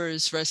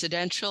covers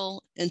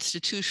residential,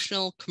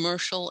 institutional,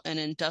 commercial, and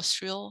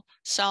industrial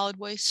solid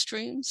waste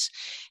streams.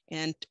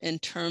 And in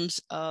terms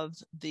of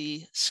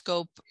the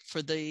scope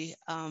for the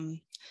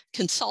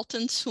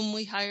consultants whom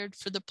we hired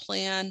for the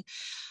plan,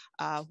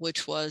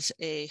 which was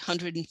a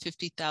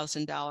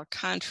 $150,000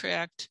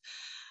 contract,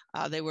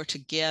 they were to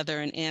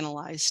gather and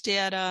analyze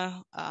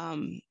data,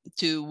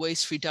 do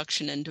waste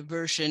reduction and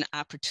diversion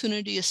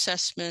opportunity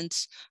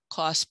assessments,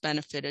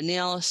 cost-benefit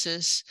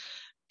analysis,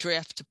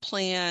 draft a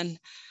plan,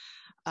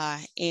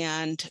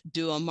 and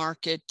do a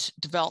market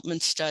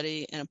development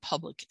study and a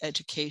public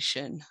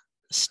education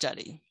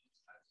study.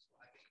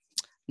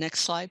 Next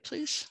slide,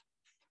 please.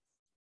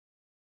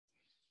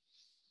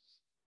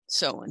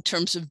 So in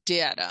terms of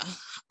data,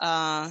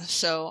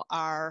 so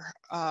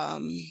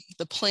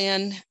the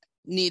plan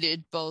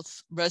needed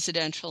both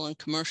residential and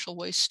commercial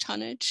waste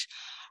tonnage.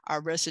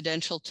 Our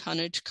residential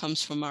tonnage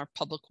comes from our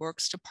Public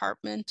Works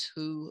Department,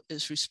 who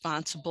is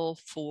responsible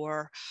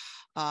for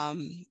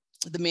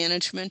the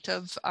management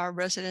of our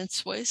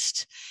residents'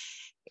 waste.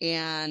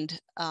 And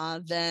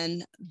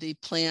then the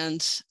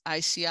plan's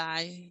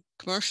ICI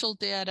commercial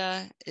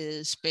data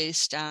is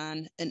based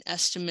on an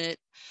estimate,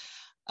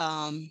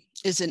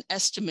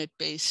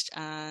 based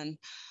on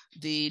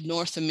the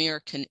North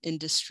American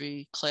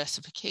Industry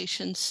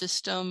Classification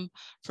System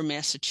for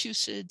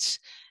Massachusetts,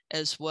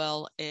 as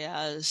well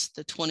as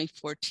the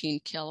 2014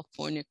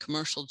 California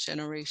Commercial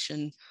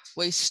Generation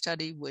Waste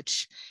Study,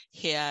 which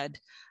had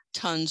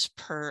tons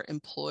per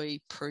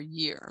employee per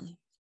year.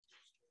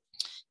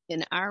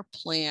 In our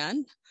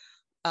plan,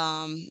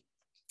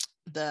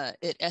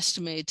 it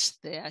estimates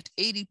that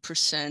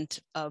 80%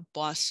 of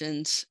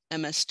Boston's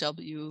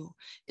MSW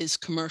is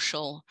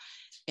commercial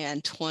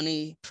and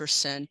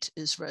 20%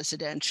 is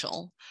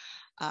residential.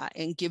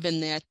 And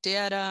given that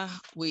data,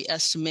 we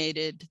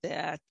estimated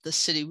that the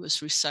city was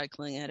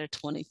recycling at a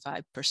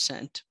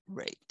 25%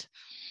 rate.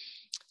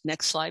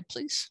 Next slide,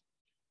 please.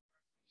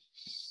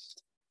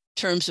 In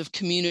terms of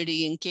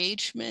community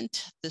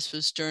engagement, this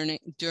was during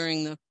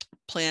the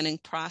planning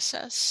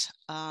process.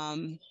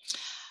 I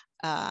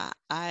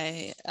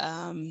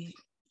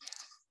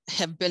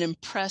have been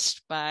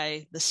impressed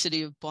by the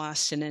city of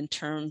Boston in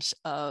terms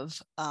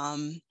of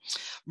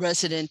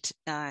resident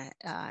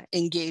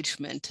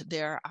engagement.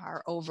 There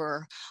are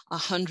over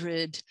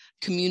 100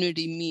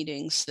 community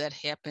meetings that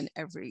happen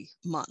every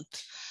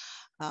month.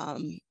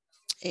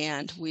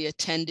 And we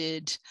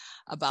attended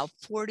about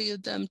 40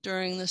 of them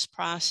during this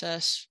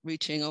process,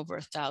 reaching over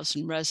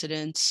 1,000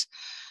 residents.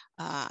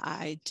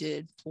 I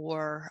did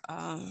 4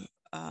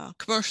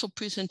 commercial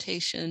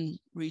presentation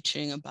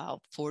reaching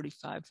about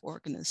 45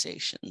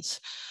 organizations.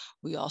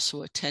 We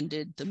also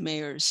attended the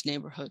mayor's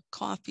neighborhood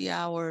coffee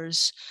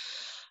hours,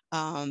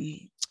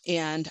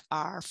 and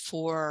our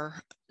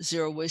 4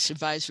 Zero Waste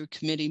Advisory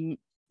Committee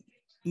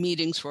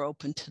meetings were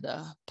open to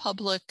the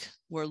public,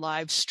 were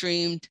live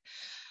streamed,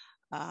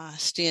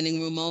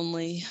 standing room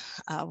only.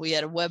 We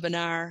had a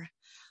webinar,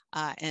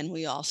 and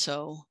we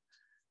also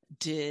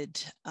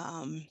did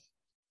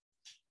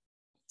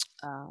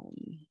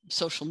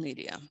social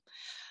media.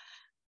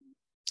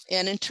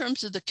 And in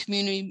terms of the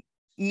community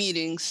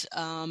meetings,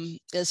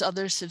 as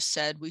others have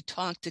said, we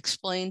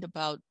explained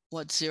about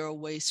what zero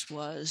waste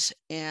was,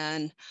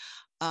 and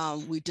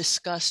we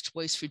discussed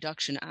waste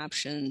reduction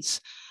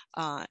options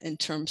in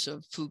terms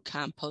of food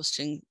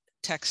composting,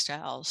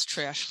 textiles,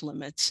 trash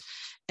limits,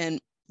 and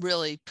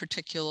really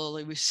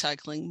particularly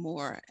recycling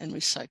more and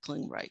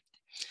recycling right.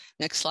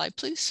 Next slide,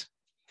 please.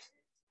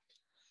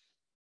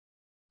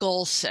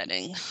 Goal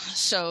setting.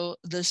 So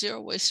the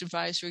Zero Waste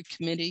Advisory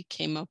Committee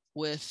came up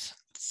with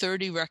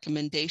 30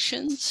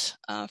 recommendations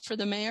for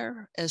the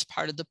mayor as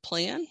part of the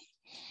plan.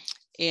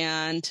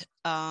 And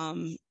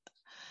the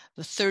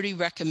 30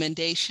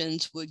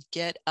 recommendations would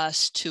get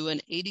us to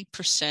an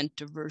 80%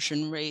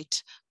 diversion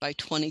rate by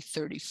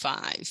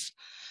 2035.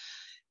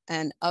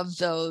 And of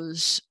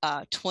those,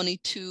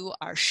 22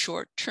 are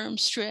short-term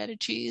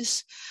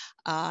strategies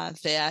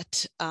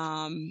that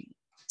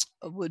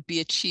would be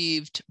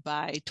achieved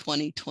by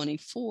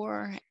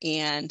 2024,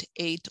 and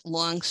 8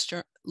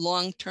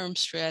 long-term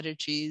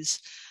strategies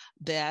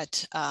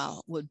that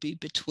would be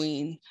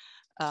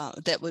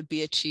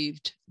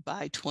achieved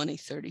by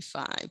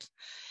 2035.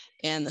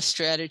 And the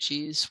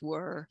strategies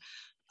were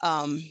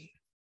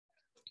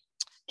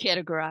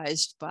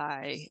categorized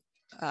by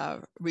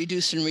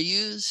reduce and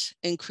reuse,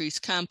 increase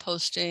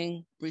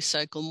composting,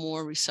 recycle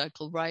more,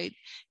 recycle right,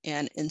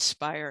 and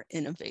inspire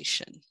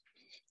innovation.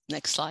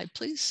 Next slide,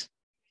 please.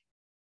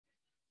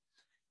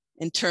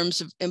 In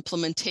terms of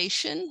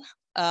implementation,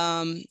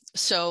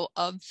 so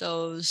of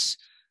those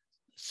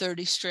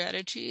 30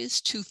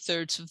 strategies,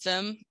 2/3 of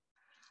them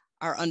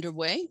are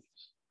underway.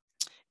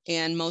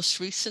 And most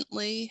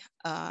recently,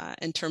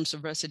 in terms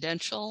of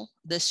residential,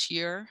 this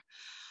year,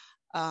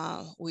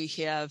 we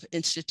have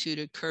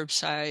instituted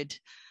curbside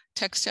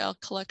textile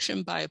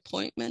collection by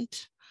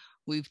appointment.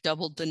 We've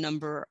doubled the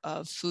number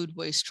of food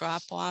waste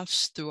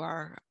drop-offs through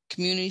our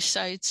community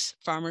sites,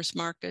 farmers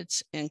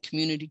markets, and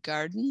community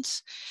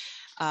gardens.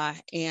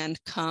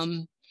 And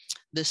come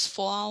this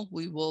fall,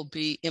 we will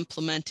be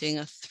implementing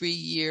a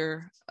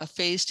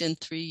phased-in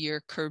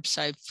 3-year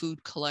curbside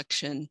food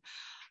collection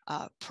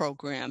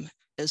program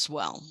as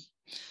well.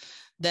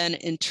 Then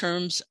in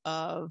terms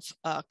of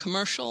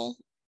commercial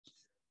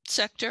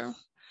sector,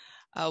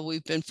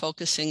 we've been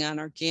focusing on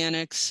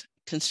organics,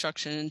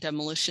 construction and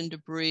demolition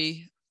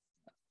debris,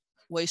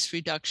 waste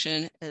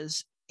reduction,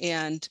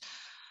 and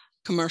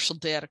commercial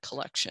data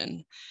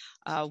collection.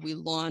 We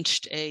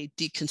launched a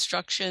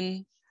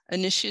deconstruction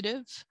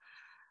initiative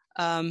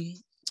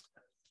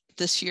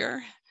this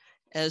year,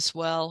 as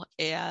well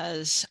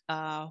as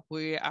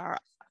we are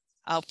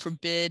out for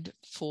bid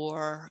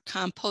for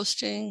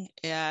composting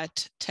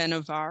at 10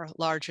 of our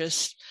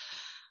largest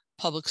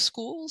public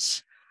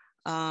schools,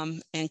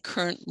 and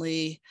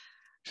currently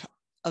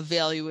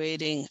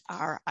evaluating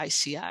our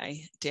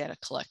ICI data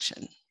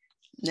collection.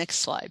 Next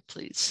slide,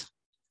 please.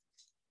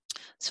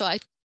 So I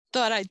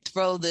thought I'd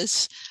throw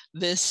this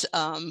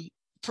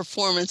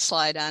performance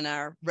slide on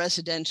our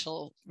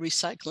residential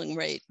recycling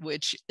rate,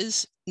 which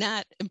is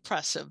not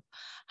impressive.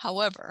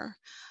 However,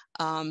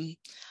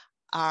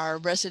 our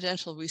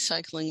residential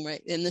recycling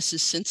rate, and this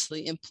is since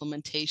the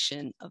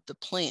implementation of the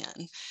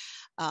plan,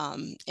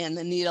 and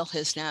the needle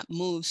has not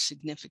moved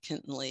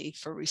significantly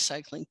for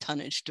recycling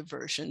tonnage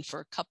diversion for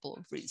a couple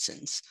of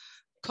reasons.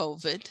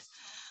 COVID,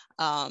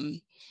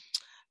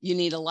 you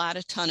need a lot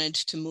of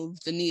tonnage to move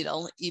the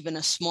needle, even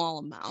a small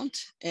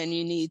amount, and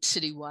you need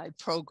citywide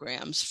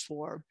programs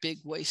for big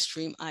waste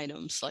stream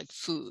items like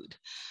food.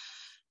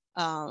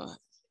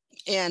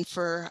 And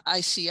for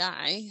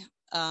ICI,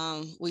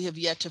 we have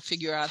yet to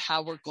figure out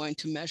how we're going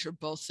to measure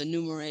both the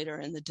numerator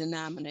and the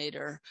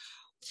denominator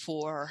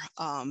for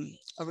a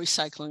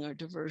recycling or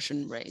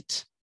diversion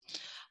rate.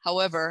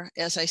 However,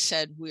 as I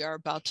said, we are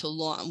about to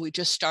launch, we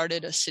just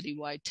started a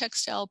citywide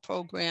textile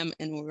program,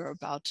 and we're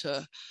about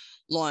to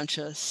launch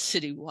a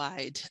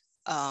citywide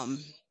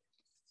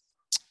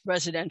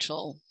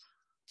residential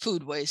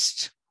food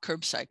waste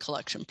curbside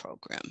collection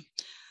program.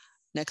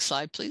 Next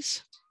slide,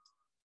 please.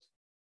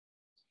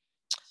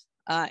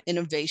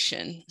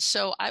 Innovation.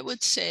 So I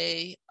would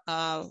say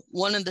a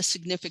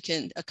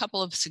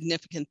couple of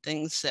significant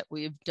things that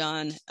we've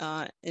done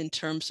in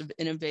terms of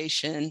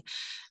innovation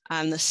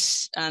on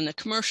the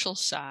commercial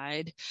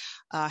side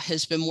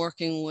has been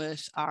working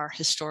with our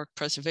historic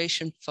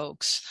preservation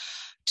folks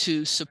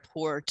to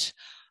support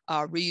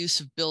reuse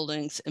of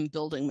buildings and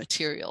building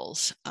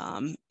materials.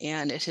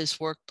 And it has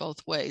worked both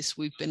ways.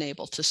 We've been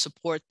able to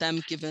support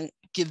them,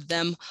 give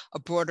them a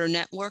broader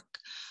network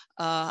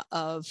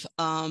of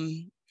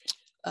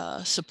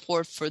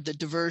support for the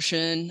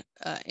diversion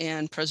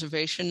and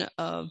preservation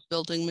of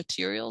building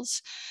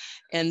materials.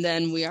 And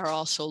then we are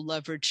also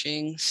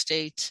leveraging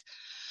state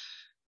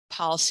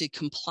policy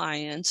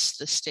compliance.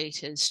 The state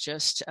has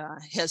just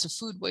has a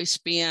food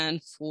waste ban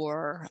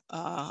for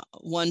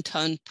 1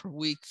 ton per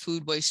week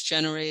food waste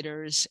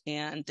generators,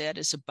 and that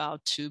is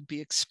about to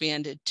be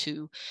expanded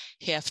to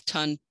 0.5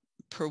 ton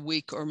per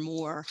week or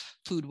more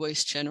food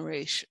waste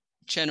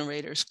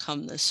generators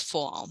come this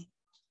fall.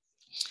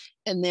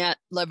 And that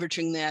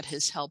leveraging that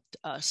has helped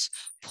us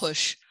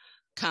push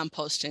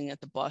composting at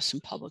the Boston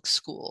Public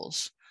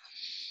Schools.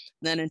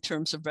 Then in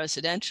terms of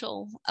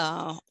residential,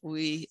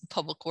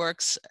 Public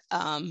Works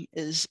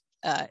is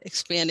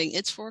expanding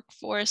its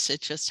workforce.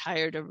 It just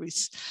hired a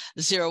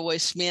zero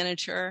waste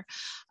manager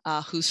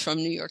who's from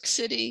New York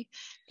City,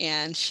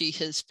 and she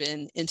has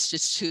been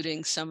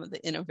instituting some of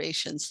the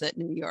innovations that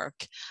New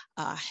York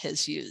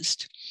has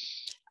used.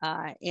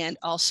 And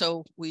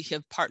also we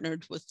have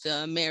partnered with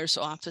the Mayor's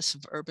Office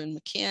of Urban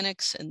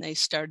Mechanics, and they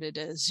started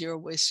a Zero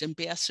Waste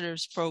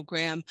Ambassadors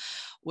program,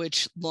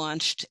 which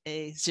launched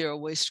a Zero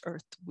Waste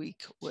Earth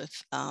Week with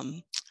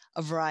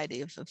a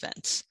variety of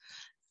events.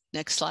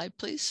 Next slide,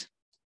 please.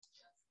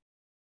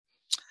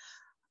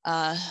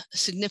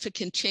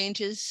 Significant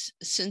changes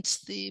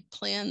since the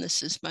plan.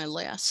 This is my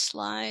last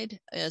slide.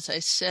 As I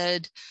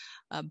said,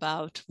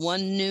 about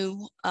one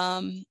new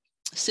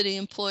city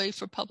employee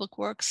for Public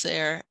Works.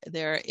 They're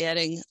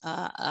adding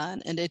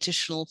an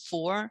additional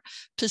 4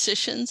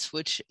 positions,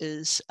 which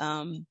is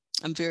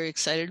I'm very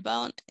excited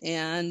about.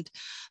 And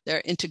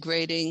they're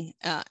integrating,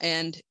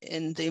 and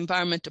in the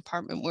Environment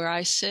Department where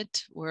I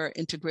sit, we're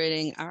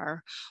integrating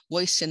our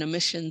waste and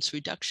emissions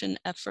reduction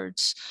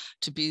efforts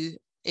to be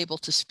able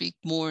to speak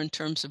more in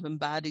terms of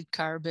embodied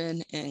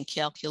carbon and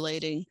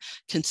calculating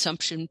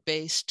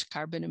consumption-based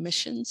carbon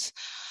emissions.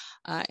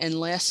 And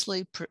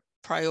lastly,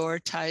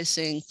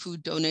 prioritizing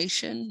food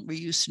donation,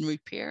 reuse and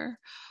repair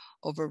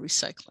over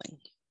recycling.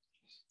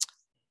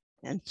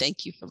 And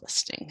thank you for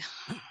listening.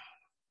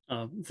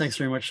 Thanks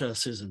very much,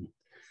 Susan.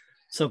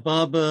 So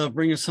Bob,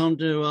 bring us home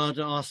to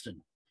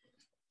Austin.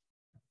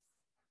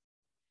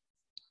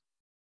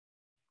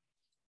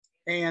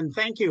 And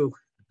thank you,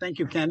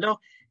 Kendall.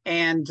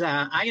 And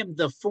I am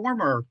the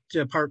former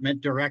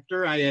department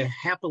director. I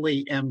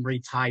happily am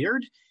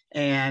retired,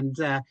 and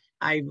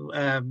I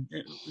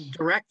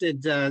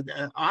directed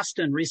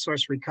Austin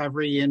Resource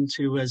Recovery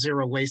into a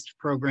zero waste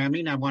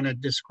programming. I want to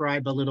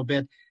describe a little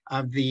bit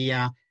of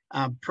the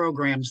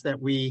programs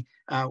that we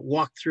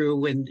walked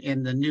through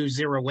in the new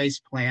zero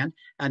waste plan.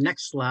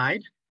 Next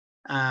slide.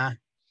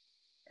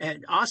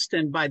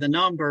 Austin, by the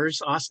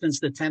numbers, Austin's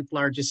the 10th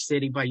largest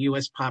city by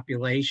U.S.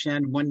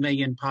 population, 1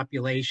 million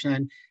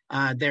population.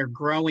 They're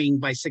growing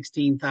by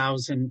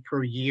 16,000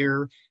 per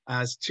year,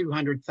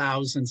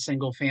 200,000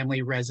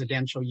 single-family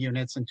residential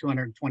units and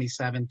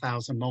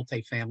 227,000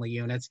 multifamily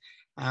units.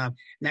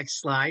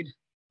 Next slide.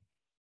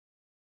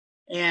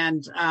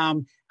 And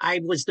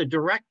I was the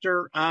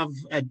director of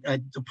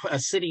a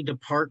city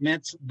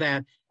department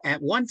that at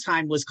one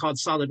time was called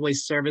Solid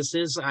Waste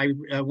Services. I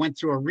went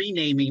through a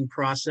renaming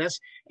process,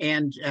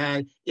 and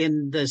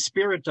in the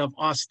spirit of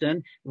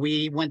Austin,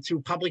 we went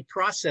through public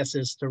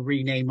processes to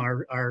rename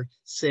our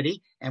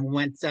city, and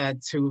went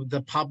to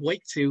the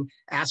public to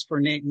ask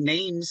for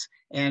names.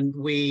 And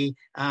we,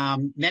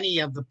 many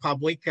of the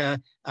public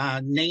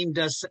named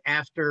us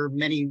after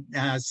many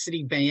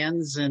city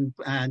bands and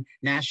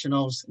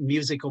national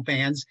musical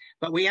bands,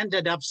 but we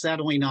ended up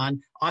settling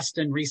on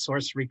Austin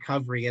Resource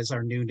Recovery as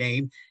our new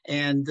name.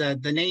 And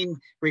the name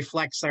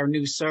reflects our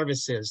new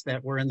services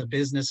that we're in the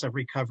business of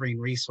recovering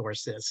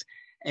resources.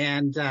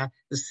 And the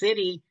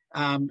city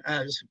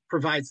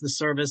provides the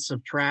service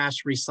of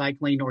trash,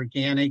 recycling,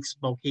 organics,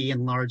 bulky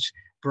and large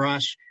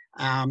brush,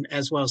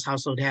 as well as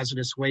household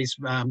hazardous waste,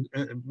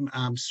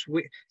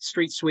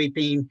 street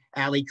sweeping,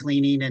 alley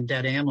cleaning, and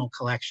dead animal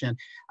collection.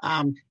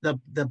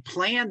 The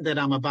plan that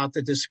I'm about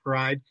to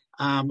describe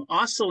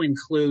also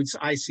includes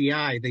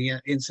ICI, the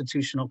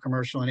institutional,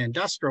 commercial, and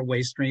industrial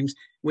waste streams,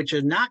 which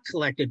are not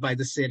collected by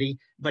the city,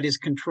 but is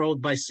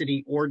controlled by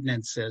city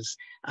ordinances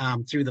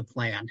through the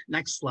plan.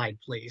 Next slide,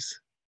 please.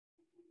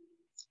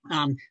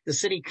 The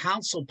city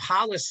council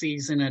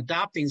policies in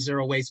adopting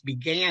zero waste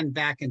began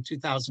back in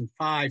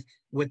 2005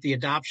 with the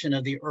adoption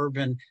of the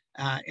urban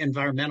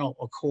environmental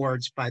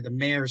accords by the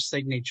mayor's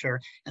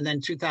signature. And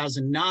then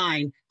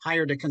 2009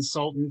 hired a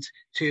consultant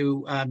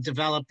to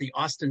develop the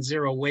Austin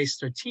Zero Waste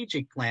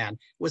Strategic Plan. It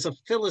was a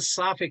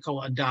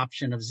philosophical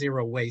adoption of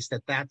zero waste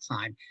at that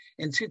time.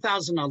 In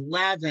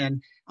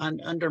 2011,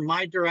 under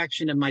my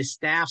direction and my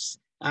staff's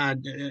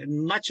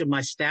much of my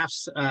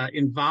staff's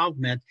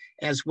involvement,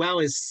 as well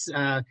as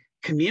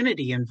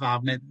community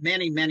involvement,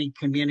 many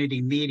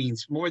community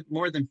meetings,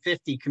 more than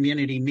 50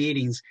 community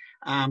meetings.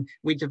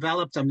 We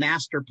developed a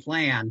master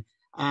plan.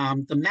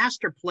 The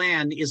master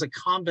plan is a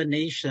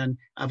combination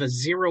of a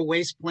zero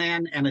waste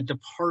plan and a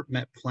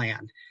department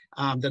plan.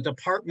 The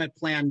department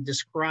plan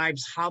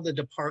describes how the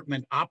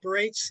department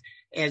operates,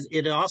 as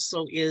it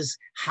also is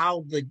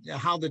how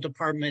the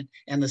department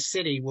and the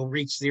city will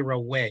reach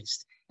zero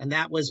waste. And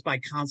that was by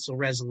council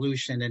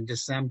resolution in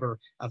December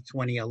of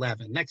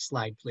 2011. Next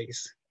slide,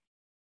 please.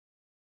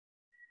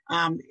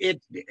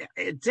 It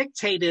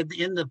dictated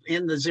in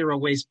the zero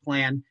waste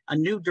plan a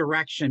new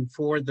direction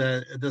for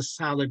the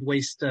solid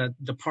waste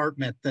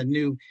department, the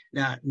new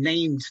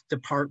named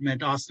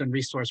department, Austin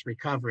Resource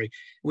Recovery.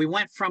 We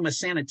went from a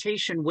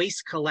sanitation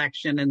waste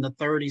collection in the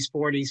 30s,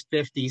 40s,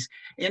 50s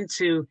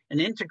into an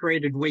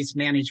integrated waste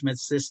management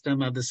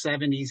system of the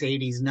 70s,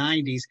 80s,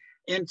 90s,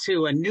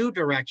 into a new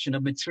direction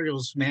of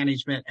materials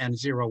management and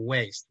zero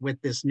waste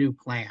with this new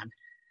plan.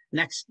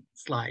 Next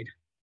slide.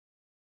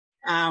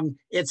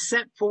 It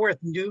set forth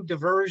new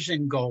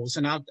diversion goals,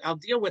 and I'll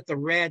deal with the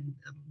red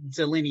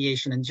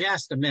delineation in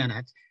just a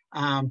minute.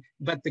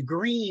 But the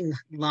green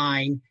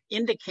line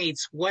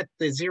indicates what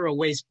the zero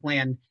waste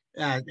plan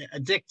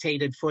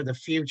dictated for the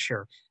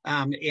future.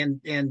 In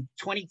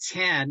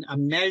 2010, a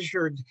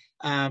measured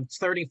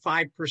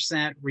 35%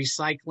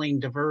 recycling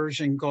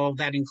diversion goal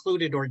that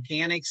included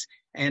organics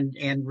and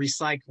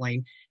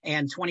recycling,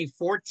 and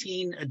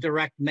 2014, a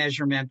direct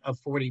measurement of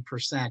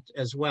 40%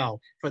 as well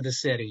for the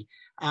city.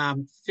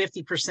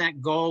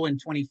 50% goal in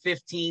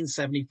 2015,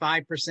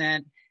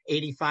 75%,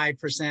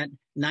 85%,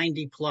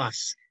 90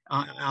 plus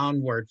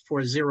onward for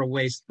a zero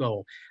waste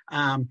goal.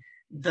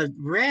 The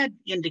red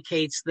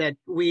indicates that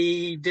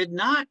we did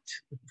not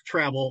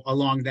travel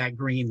along that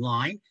green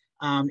line.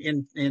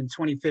 In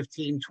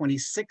 2015,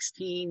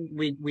 2016,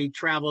 we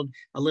traveled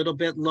a little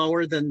bit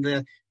lower than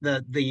the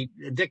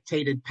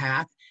dictated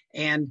path.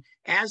 And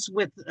as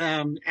with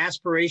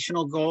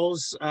aspirational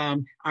goals,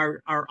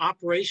 our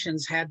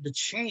operations had to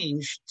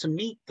change to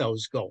meet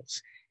those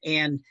goals.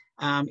 And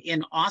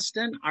in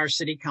Austin, our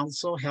city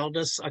council held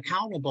us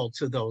accountable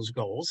to those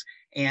goals.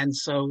 And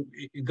so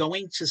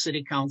going to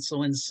city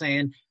council and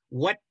saying,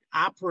 what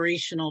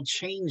operational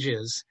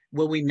changes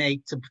will we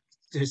make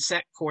to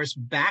set course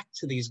back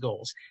to these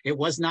goals? It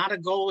was not a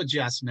goal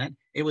adjustment.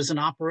 It was an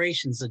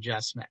operations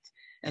adjustment.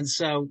 And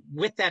so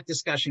with that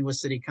discussion with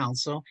city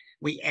council,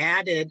 we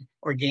added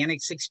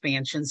organics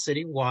expansion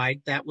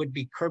citywide. That would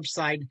be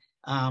curbside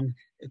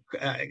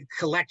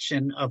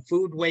collection of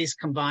food waste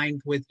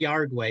combined with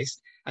yard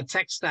waste, a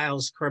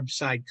textiles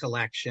curbside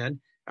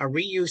collection, a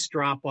reuse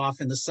drop-off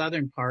in the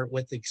southern part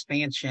with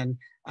expansion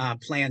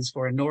plans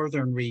for a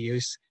northern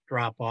reuse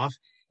drop-off,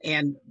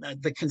 and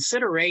the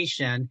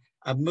consideration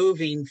of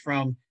moving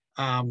from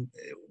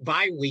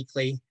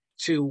bi-weekly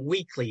to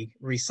weekly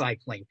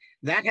recycling.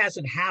 That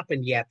hasn't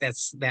happened yet.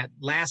 That's that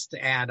last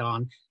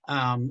add-on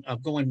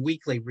of going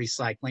weekly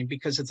recycling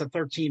because it's a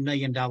 $13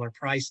 million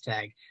price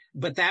tag.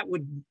 But that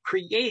would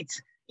create,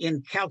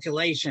 in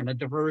calculation, a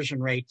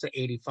diversion rate to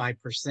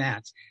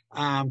 85%.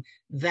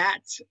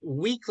 That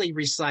weekly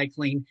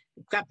recycling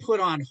got put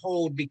on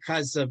hold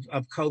because of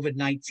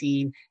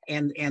COVID-19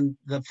 and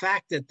the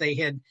fact that they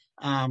had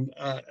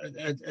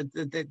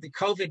the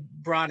COVID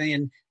brought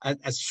in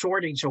a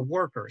shortage of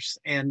workers,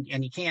 and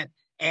you can't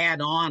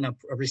add on a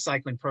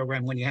recycling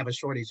program when you have a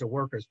shortage of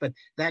workers, but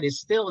that is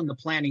still in the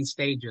planning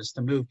stages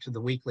to move to the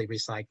weekly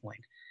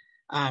recycling.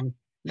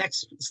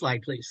 Next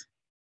slide, please.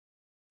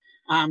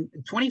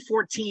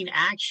 2014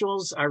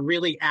 actuals are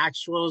really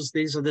actuals.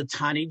 These are the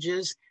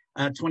tonnages.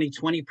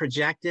 2020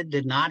 projected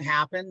did not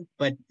happen,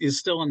 but is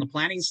still in the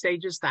planning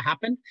stages to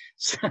happen.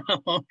 So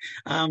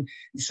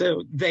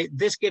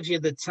this gives you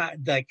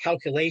the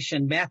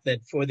calculation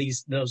method for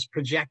those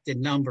projected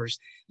numbers.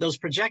 Those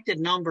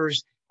projected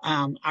numbers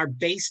are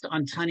based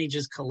on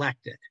tonnages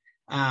collected.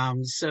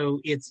 So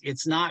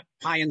it's not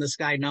pie in the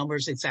sky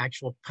numbers. It's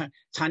actual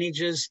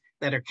tonnages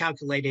that are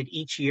calculated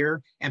each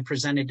year and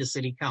presented to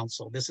city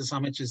council. This is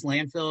how much is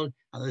landfill.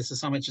 This is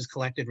how much is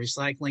collected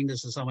recycling.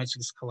 This is how much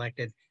is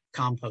collected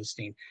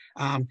composting.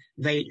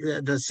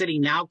 The city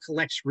now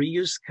collects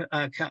reuse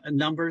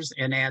numbers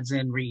and adds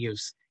in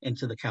reuse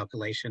into the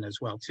calculation as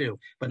well too,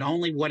 but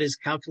only what is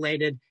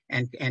calculated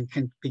and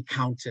can be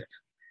counted.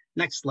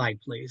 Next slide,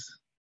 please.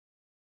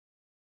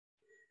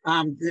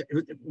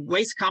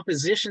 Waste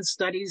composition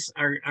studies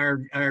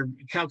are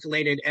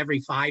calculated every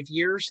 5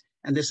 years,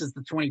 and this is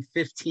the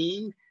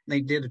 2015. They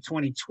did a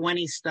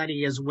 2020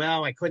 study as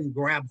well. I couldn't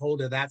grab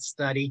hold of that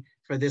study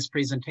for this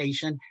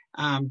presentation,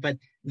 but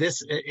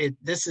this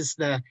is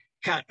the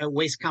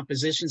waste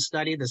composition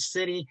study. The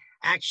city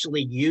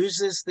actually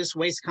uses this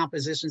waste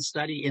composition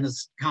study in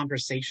its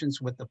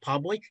conversations with the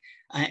public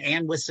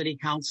and with city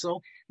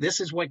council. This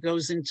is what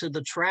goes into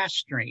the trash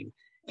stream.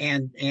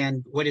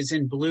 And what is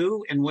in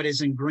blue and what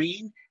is in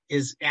green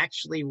is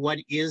actually what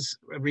is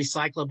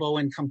recyclable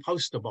and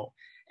compostable.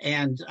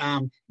 And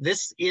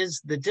this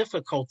is the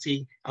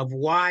difficulty of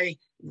why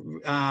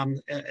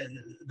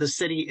the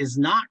city is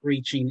not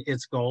reaching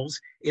its goals,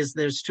 is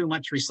there's too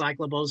much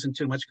recyclables and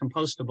too much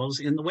compostables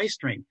in the waste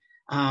stream.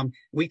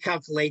 We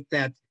calculate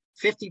that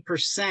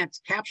 50%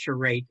 capture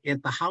rate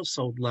at the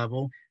household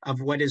level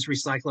of what is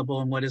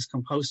recyclable and what is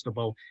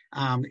compostable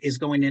is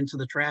going into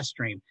the trash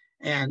stream.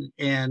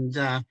 And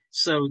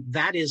so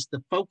that is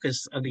the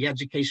focus of the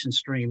education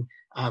stream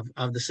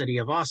of the city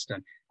of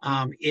Austin.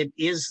 It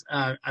is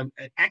an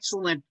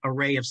excellent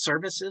array of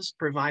services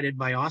provided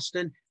by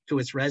Austin to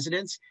its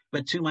residents,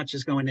 but too much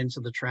is going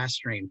into the trash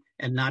stream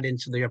and not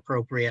into the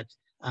appropriate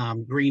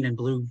green and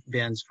blue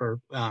bins for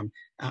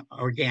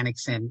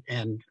organics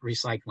and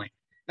recycling.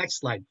 Next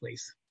slide,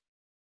 please.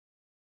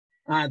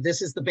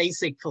 This is the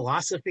basic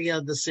philosophy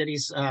of the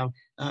city's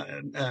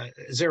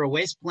zero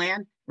waste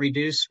plan: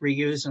 reduce,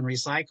 reuse, and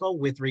recycle,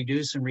 with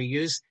reduce and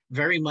reuse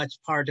very much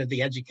part of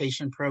the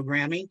education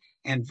programming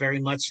and very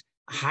much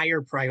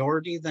higher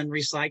priority than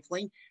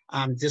recycling.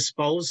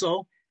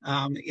 Disposal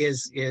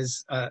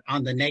is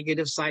on the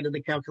negative side of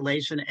the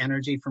calculation: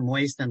 energy from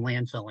waste and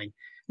landfilling.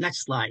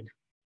 Next slide.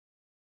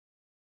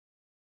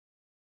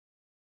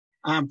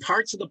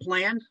 Parts of the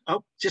plan.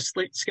 Oh, just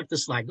skip the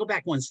slide. Go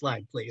back one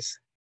slide, please.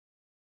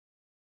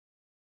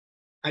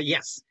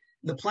 Yes,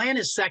 the plan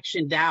is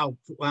sectioned out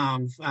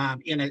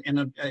in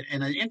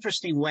an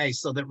interesting way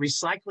so that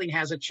recycling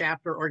has a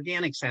chapter,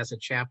 organics has a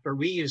chapter,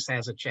 reuse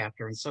has a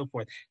chapter, and so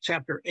forth.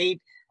 Chapter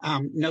 8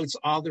 notes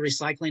all the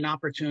recycling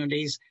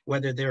opportunities,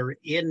 whether they're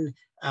in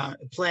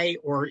play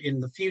or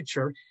in the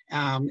future,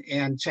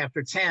 and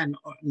Chapter 10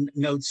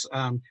 notes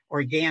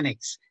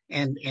organics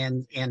and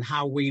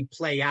how we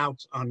play out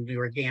on the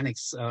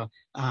organics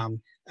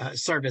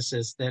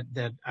services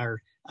that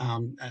are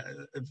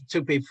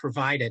to be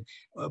provided.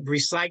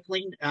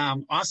 Recycling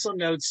also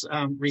notes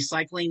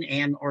recycling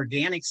and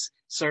organics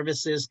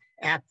services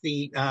at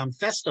the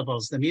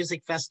festivals, the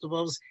music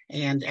festivals,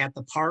 and at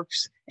the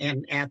parks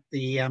and at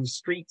the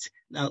street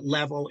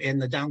level in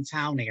the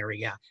downtown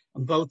area.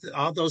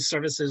 All those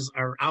services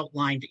are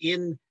outlined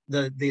in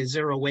the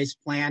zero waste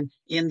plan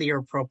in the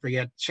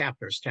appropriate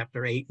chapters,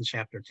 Chapter 8 and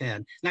Chapter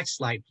 10. Next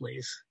slide,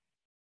 please.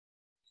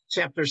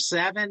 Chapter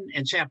 7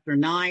 and Chapter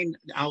 9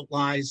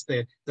 outlines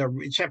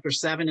Chapter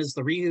 7 is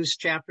the reuse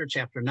chapter.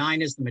 Chapter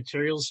 9 is the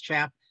materials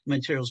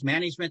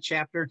management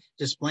chapter,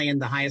 displaying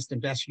the highest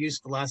and best use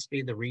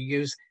philosophy, the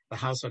reuse, the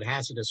household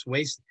hazardous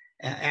waste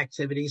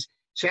activities.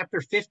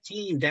 Chapter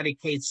 15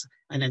 dedicates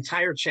an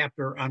entire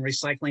chapter on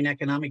recycling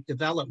economic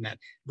development,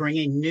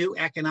 bringing new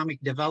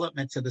economic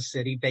development to the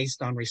city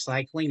based on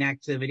recycling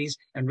activities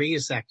and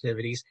reuse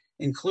activities,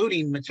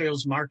 including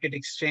materials market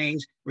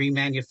exchange,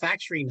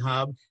 remanufacturing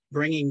hub,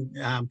 bringing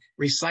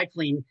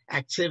recycling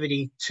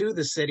activity to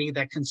the city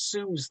that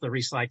consumes the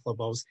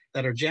recyclables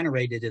that are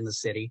generated in the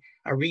city.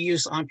 A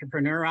reuse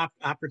entrepreneur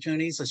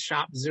opportunities, a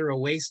Shop Zero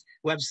Waste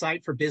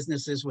website for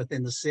businesses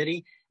within the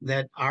city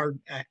that are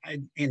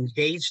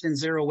engaged in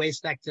zero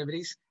waste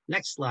activities.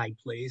 Next slide,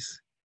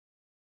 please.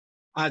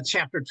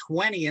 Chapter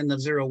 20 in the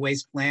Zero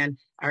Waste Plan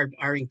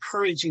are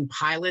encouraging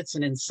pilots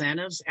and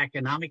incentives,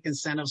 economic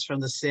incentives from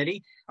the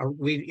city.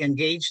 We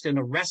engaged in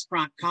a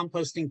restaurant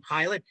composting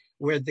pilot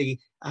where the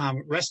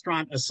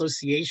Restaurant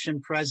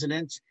Association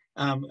president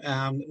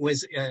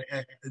was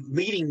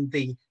leading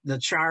the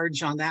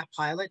charge on that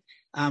pilot.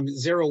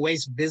 Zero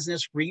waste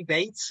business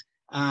rebates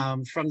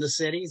from the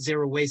city,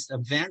 zero waste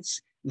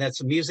events,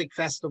 that's music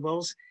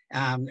festivals,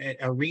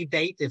 a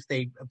rebate if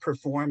they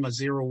perform a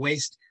zero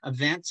waste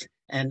event,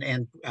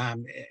 and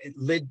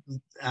led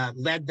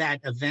that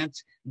event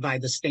by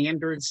the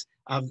standards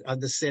of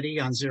the city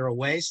on zero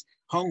waste.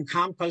 Home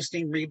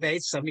composting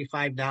rebates,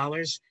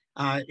 $75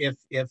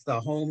 if the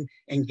home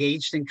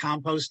engaged in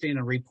composting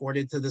and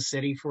reported to the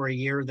city for a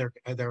year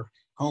their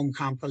home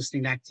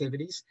composting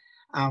activities.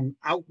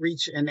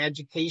 Outreach and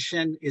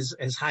education is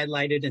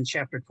highlighted in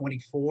Chapter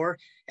 24,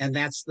 and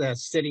that's the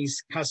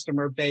city's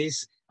customer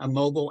base, a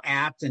mobile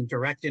app and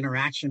direct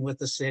interaction with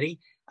the city,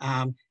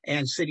 and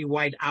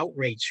citywide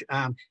outreach.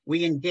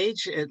 We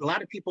engage, a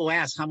lot of people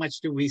ask, how much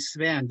do we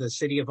spend, the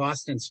city of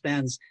Austin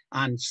spends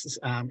on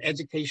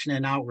education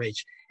and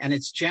outreach, and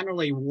it's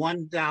generally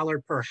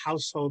 $1 per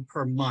household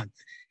per month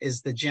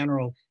is the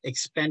general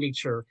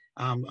expenditure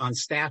on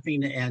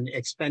staffing and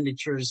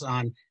expenditures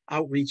on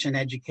outreach and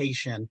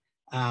education.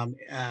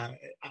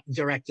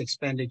 Direct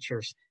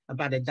expenditures,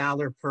 about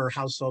 $1 per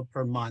household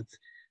per month.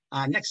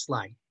 Next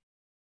slide.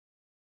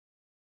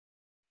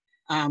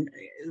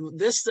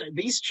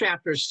 These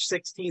chapters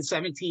 16,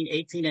 17,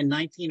 18, and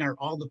 19 are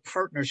all the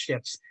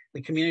partnerships,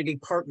 the community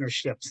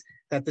partnerships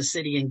that the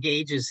city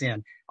engages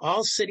in.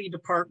 All city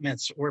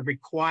departments were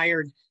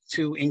required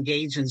to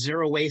engage in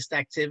zero waste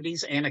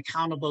activities and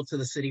accountable to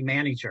the city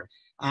manager.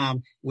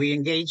 We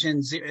engage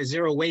in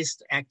zero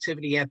waste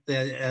activity at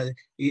the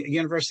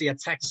University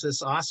of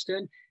Texas,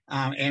 Austin,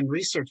 and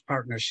research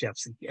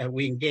partnerships.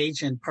 We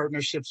engage in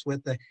partnerships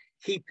with the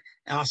Keep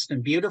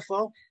Austin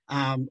Beautiful.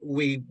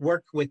 We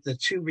work with the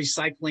 2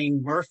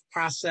 recycling MRF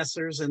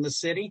processors in the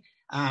city,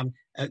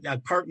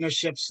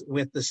 partnerships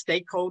with the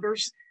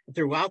stakeholders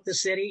throughout the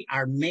city.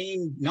 Our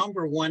main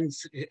number one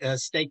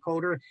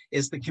stakeholder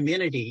is the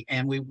community,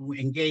 and we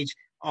engage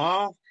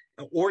all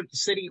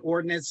city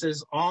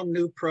ordinances, all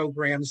new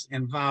programs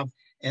involve,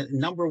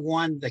 number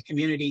one, the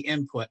community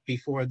input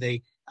before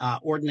the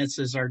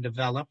ordinances are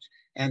developed,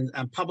 and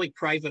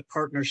public-private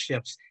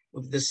partnerships.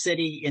 The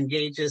city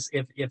engages,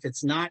 if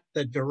it's not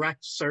the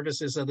direct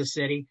services of the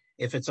city,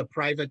 if it's a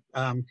private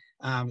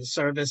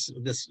service,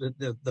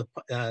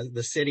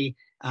 the city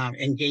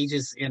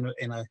engages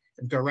in a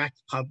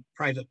direct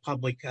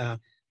private-public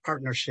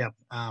partnership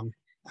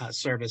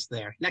service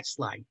there. Next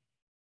slide.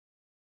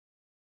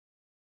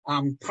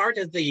 Part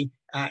of a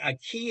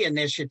key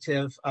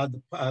initiative of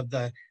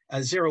the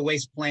Zero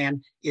Waste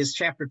Plan is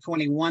Chapter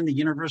 21, the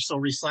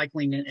Universal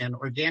Recycling and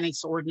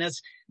Organics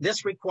Ordinance.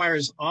 This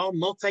requires all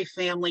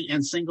multifamily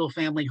and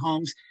single-family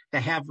homes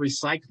to have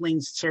recycling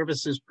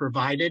services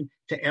provided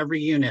to every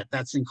unit.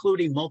 That's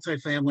including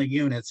multifamily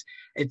units.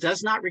 It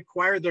does not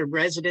require the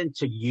resident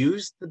to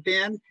use the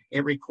bin.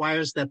 It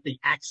requires that the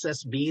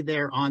access be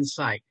there on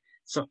site.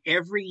 So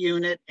every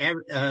unit,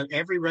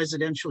 every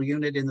residential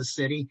unit in the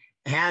city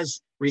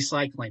has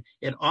recycling.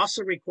 It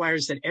also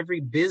requires that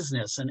every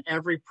business and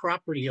every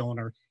property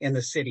owner in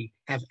the city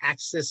have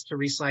access to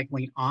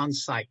recycling on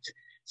site.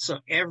 So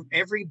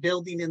every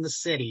building in the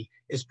city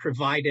is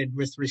provided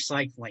with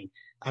recycling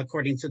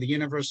according to the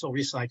Universal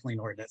Recycling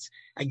Ordinance.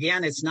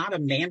 Again, it's not a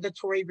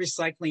mandatory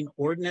recycling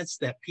ordinance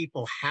that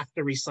people have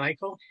to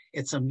recycle.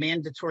 It's a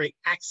mandatory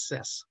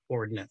access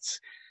ordinance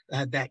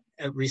that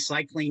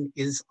recycling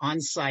is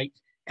on site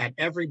at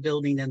every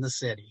building in the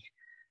city.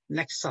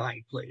 Next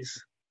slide,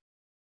 please.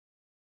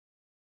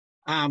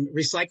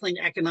 Recycling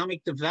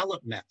economic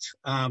development.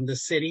 The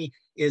city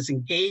is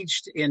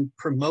engaged in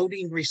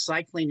promoting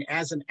recycling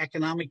as an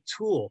economic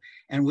tool,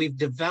 and we've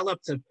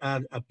developed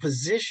a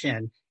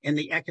position in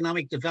the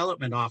Economic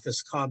Development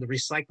Office called the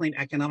Recycling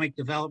Economic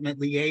Development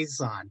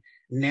Liaison.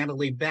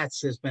 Natalie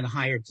Betts has been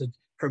hired to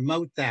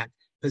promote that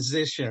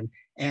position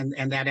and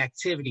that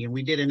activity. And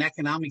we did an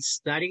economic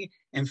study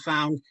and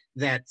found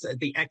that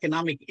the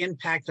economic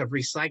impact of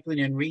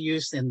recycling and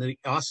reuse in the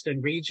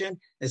Austin region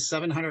is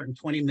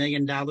 $720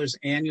 million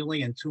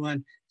annually and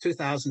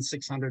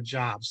 2,600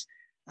 jobs.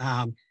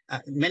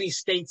 Many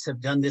states have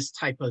done this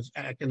type of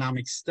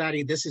economic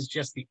study. This is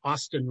just the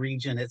Austin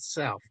region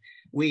itself.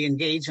 We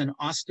engage in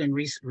Austin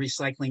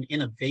Recycling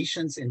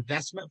Innovations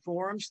investment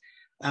forums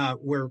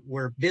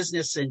where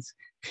businesses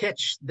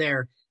pitch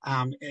their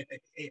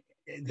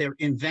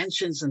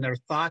inventions and their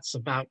thoughts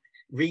about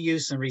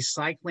reuse and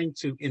recycling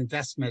to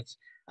investors,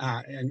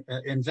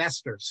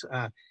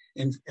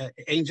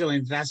 angel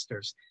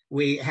investors.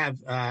 We have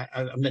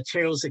a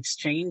materials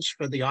exchange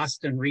for the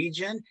Austin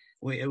region.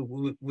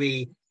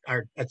 We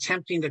are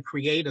attempting to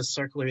create a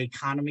circular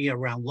economy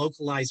around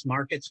localized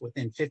markets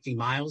within 50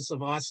 miles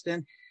of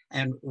Austin.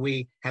 And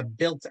we have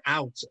built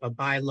out a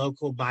buy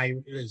local, buy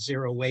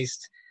zero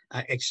waste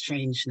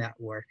exchange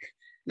network.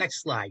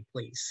 Next slide,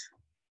 please.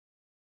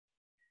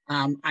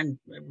 I'm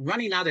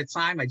running out of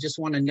time. I just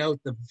want to note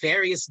the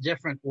various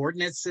different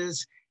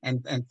ordinances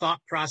and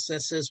thought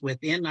processes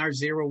within our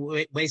zero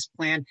waste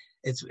plan.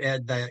 It's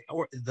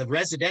the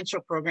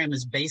residential program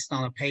is based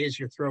on a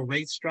pay-as-you-throw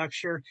rate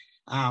structure.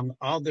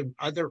 All the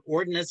other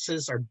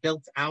ordinances are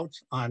built out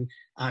on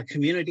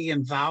community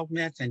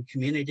involvement and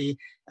community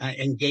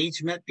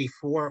engagement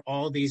before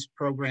all these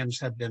programs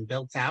have been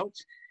built out.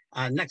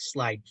 Next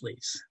slide,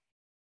 please.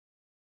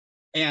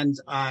 And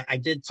I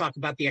did talk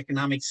about the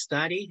economic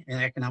study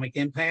and economic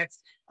impact.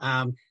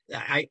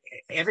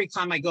 Every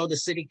time I go to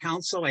city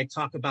council, I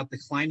talk about the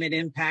climate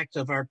impact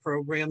of our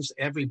programs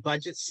every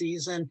budget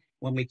season.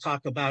 When we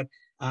talk about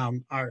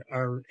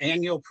our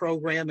annual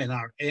program and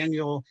our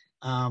annual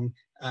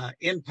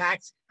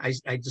impact,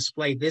 I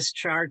display this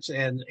chart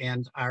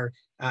and our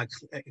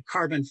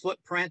carbon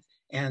footprint,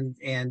 and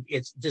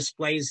it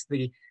displays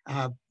the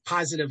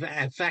positive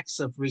effects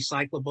of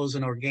recyclables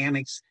and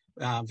organics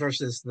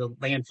versus the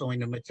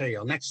landfilling of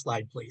material. Next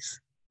slide,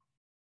 please.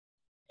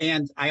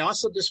 And I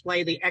also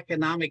display the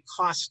economic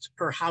cost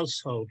per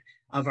household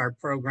of our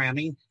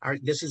programming.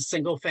 This is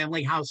single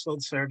family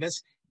household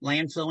service.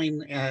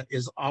 Landfilling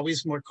is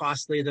always more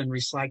costly than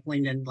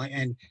recycling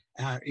and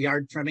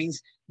yard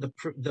trimmings.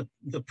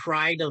 The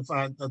pride of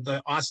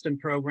the Austin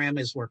program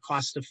is we're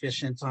cost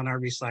efficient on our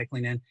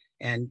recycling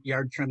and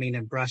yard trimming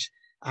and brush.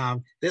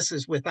 This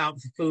is without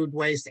food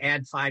waste.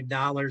 Add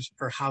 $5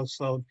 per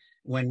household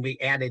when we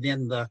added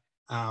in the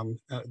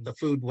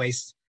food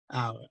waste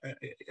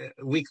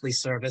weekly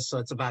service. So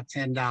it's about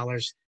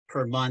 $10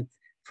 per month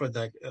for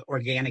the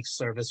organic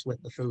service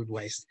with the food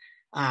waste.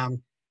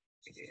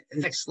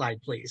 Next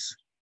slide, please.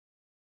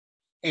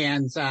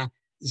 And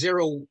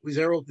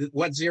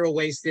what zero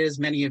waste is,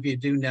 many of you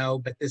do know,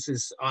 but this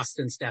is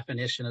Austin's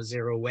definition of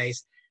zero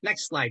waste.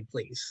 Next slide,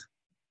 please.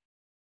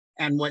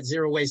 And what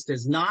zero waste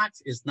is not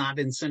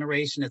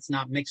incineration, it's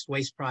not mixed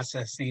waste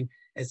processing,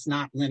 it's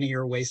not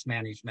linear waste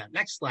management.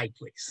 Next slide,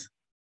 please.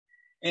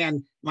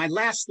 And my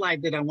last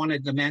slide that I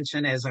wanted to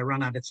mention as I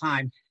run out of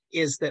time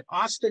is that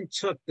Austin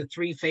took the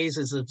 3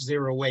 phases of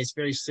zero waste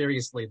very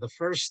seriously. The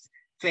first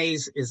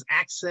phase is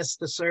access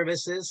to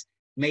services,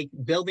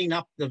 building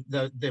up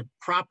the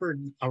proper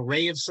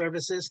array of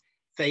services.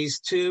 Phase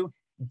 2,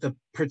 the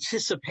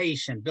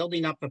participation,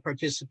 building up the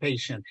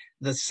participation.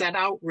 The set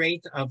out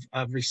rate of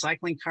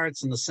recycling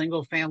carts in the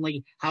single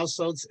family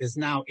households is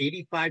now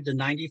 85 to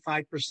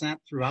 95%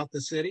 throughout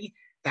the city.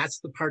 That's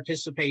the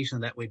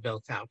participation that we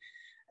built out.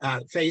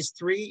 Phase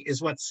 3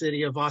 is what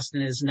City of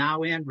Austin is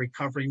now in,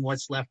 recovering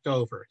what's left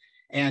over.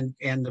 And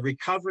the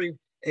recovery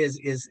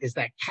is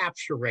that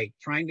capture rate,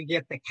 trying to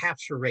get the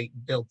capture rate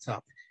built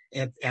up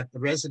at the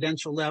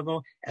residential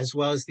level, as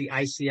well as the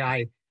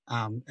ICI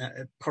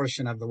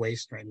portion of the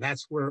waste stream.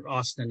 That's where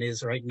Austin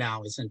is right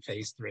now, is in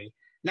phase 3.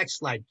 Next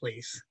slide,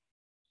 please.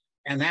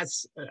 And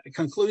that's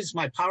concludes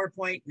my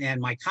PowerPoint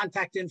and my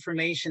contact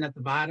information at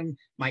the bottom,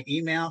 my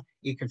email.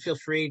 You can feel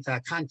free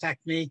to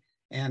contact me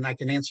and I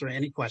can answer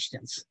any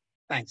questions.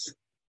 Thanks.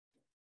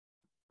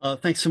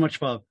 Thanks so much,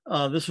 Bob.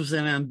 This was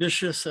an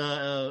ambitious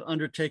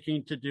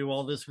undertaking to do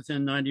all this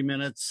within 90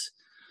 minutes.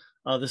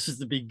 This is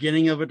the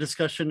beginning of a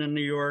discussion in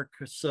New York,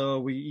 so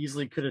we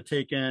easily could have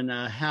taken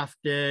a half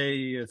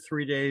day,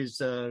 3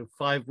 days,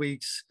 5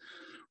 weeks,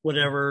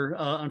 whatever.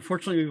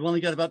 Unfortunately, we've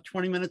only got about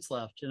 20 minutes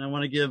left, and I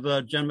want to give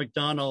Jen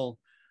McDonnell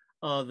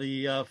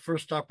the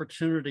first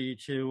opportunity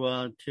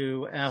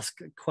to ask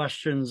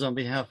questions on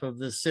behalf of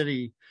the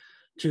city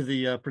to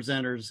the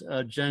presenters.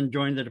 Jen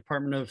joined the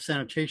Department of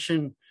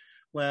Sanitation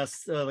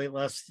late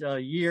last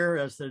year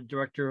as the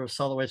Director of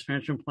Solid Waste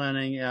Management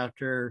Planning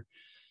after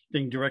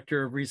being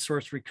Director of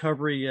Resource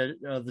Recovery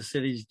at the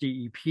city's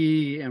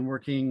DEP and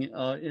working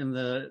in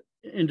the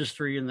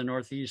industry in the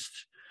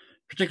Northeast,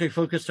 particularly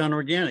focused on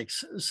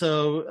organics.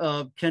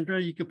 So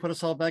Kendra, you can put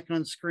us all back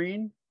on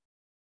screen.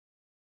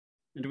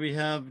 And do we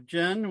have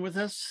Jen with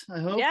us, I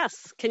hope?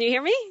 Yes. Can you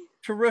hear me?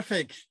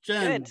 Terrific.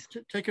 Jen,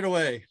 take it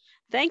away.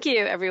 Thank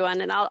you,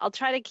 everyone. And I'll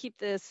try to keep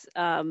this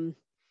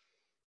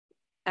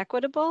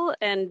equitable,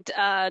 and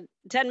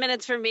 10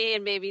 minutes for me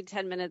and maybe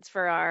 10 minutes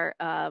for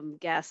our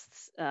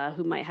guests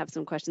who might have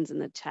some questions in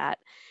the chat.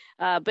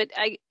 But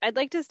I'd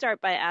like to start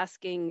by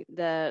asking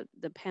the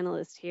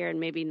panelists here, and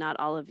maybe not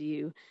all of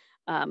you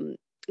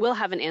will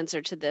have an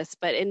answer to this,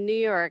 but in New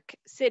York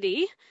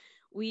City,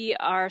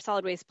 our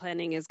solid waste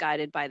planning is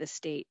guided by the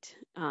state.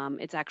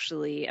 It's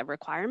actually a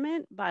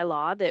requirement by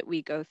law that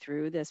we go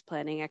through this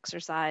planning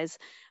exercise.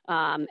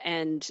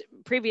 And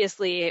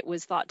previously it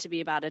was thought to be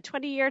about a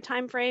 20-year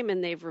time frame,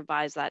 and they've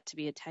revised that to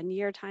be a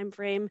 10-year time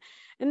frame.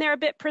 And they're a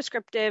bit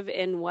prescriptive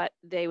in what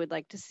they would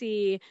like to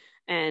see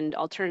and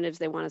alternatives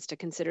they want us to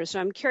consider. So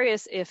I'm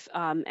curious if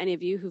any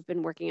of you who've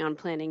been working on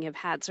planning have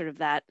had sort of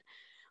that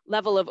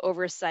level of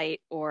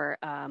oversight or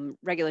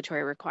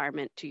regulatory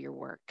requirement to your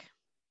work.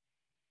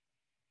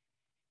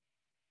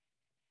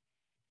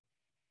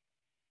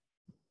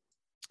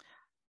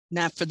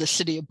 Not for the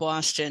city of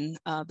Boston.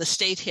 The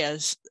state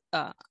has,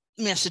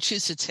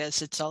 Massachusetts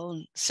has its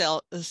own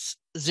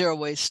zero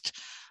waste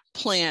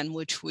plan,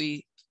 which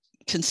we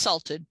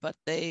consulted, but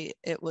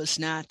it was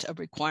not a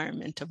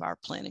requirement of our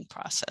planning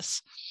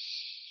process.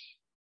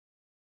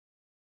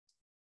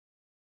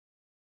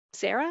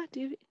 Sarah, do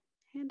you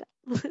hand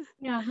up?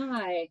 Yeah,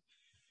 hi.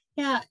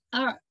 Yeah,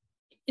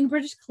 in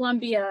British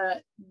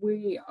Columbia,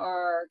 we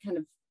are kind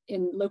of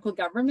in local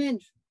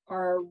government.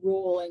 Our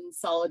role in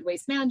solid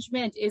waste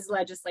management is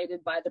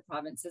legislated by the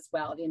province as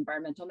well, the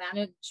Environmental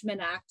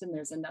Management Act, and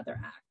there's another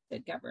act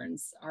that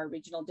governs our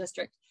regional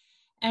district.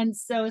 And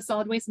so a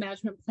solid waste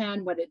management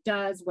plan, what it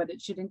does, what it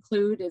should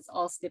include is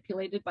all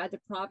stipulated by the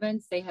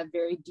province. They have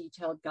very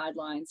detailed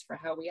guidelines for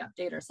how we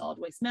update our solid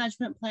waste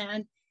management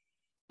plan.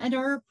 And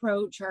our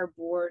approach, our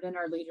board and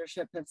our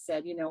leadership have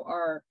said, you know,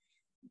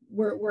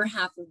 we're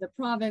half of the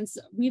province.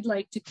 We'd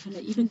like to kind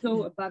of even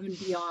go above and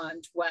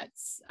beyond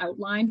what's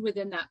outlined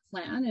within that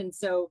plan. And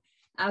so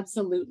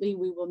absolutely,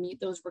 we will meet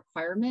those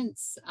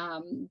requirements,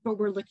 but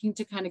we're looking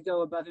to kind of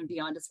go above and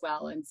beyond as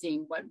well and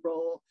seeing what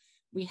role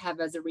we have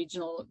as a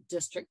regional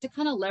district to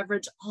kind of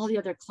leverage all the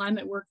other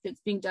climate work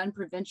that's being done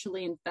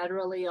provincially and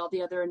federally, all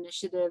the other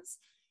initiatives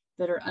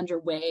that are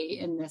underway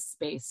in this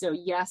space. So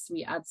yes,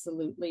 we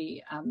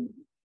absolutely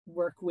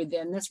work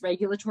within this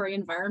regulatory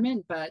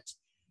environment, but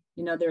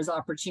you know, there's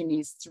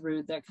opportunities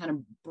through the kind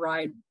of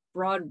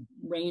broad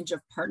range of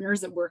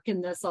partners that work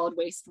in the solid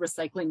waste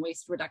recycling,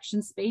 waste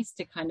reduction space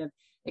to kind of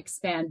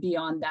expand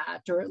beyond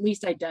that, or at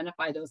least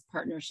identify those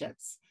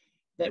partnerships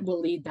that will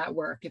lead that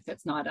work if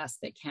it's not us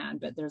that can.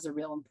 But there's a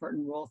real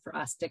important role for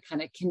us to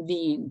kind of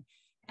convene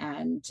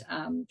and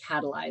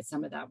catalyze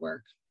some of that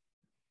work.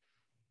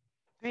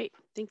 Great,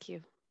 thank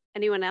you.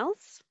 Anyone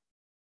else?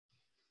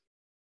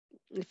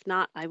 If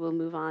not, I will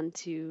move on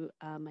to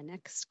my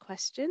next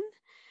question.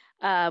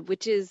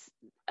 Which is,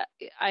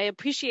 I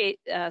appreciate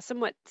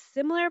somewhat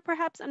similar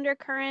perhaps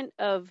undercurrent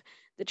of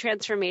the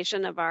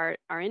transformation of our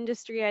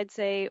industry, I'd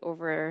say,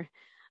 over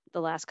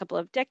the last couple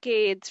of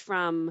decades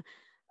from,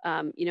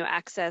 you know,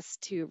 access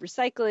to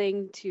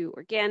recycling, to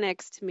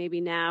organics, to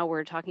maybe now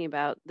we're talking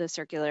about the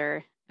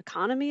circular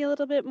economy a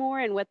little bit more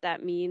and what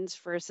that means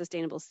for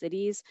sustainable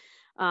cities.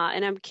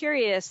 And I'm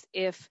curious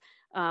if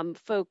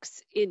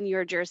folks in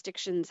your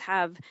jurisdictions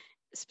have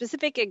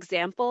specific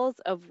examples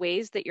of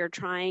ways that you're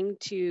trying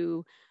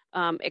to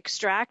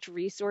extract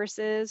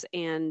resources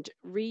and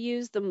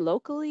reuse them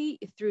locally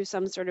through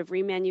some sort of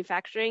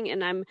remanufacturing.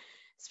 And I'm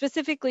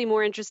specifically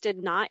more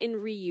interested not in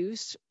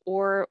reuse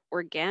or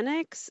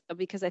organics,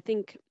 because I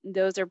think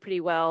those are pretty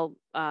well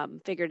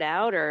figured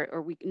out,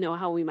 or we know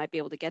how we might be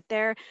able to get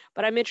there.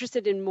 But I'm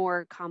interested in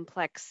more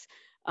complex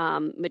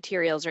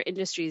materials or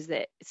industries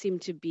that seem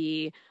to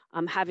be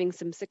having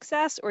some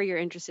success, or you're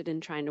interested in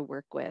trying to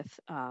work with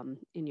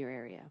in your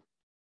area.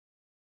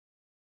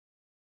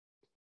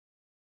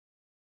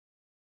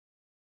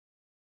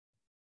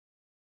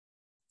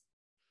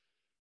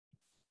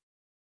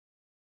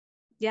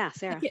 Yeah,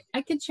 Sarah.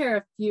 I could share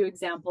a few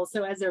examples.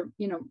 So as a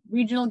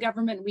regional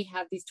government, we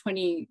have these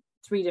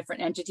 23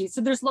 different entities. So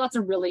there's lots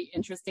of really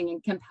interesting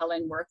and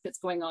compelling work that's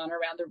going on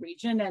around the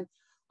region. And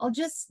I'll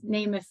just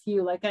name a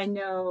few. Like I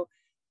know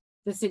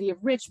the city of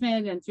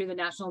Richmond and through the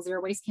National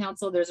Zero Waste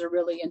Council, there's a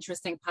really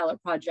interesting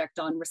pilot project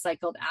on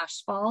recycled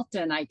asphalt,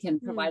 and I can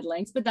provide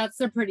links, but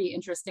that's a pretty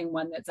interesting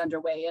one that's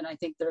underway. And I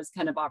think there's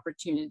kind of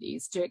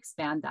opportunities to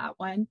expand that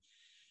one.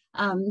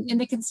 In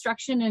the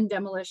construction and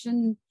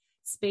demolition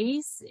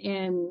space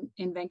in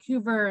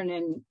Vancouver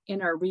and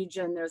in our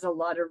region, there's a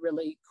lot of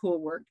really cool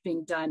work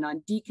being done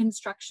on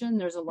deconstruction.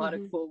 There's a lot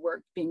of cool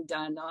work being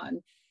done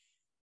on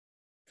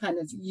kind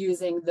of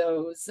using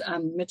those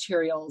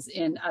materials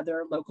in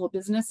other local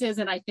businesses.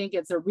 And I think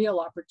it's a real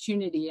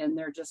opportunity, and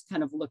they're just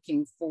kind of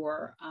looking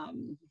for,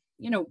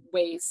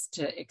 ways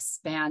to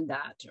expand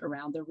that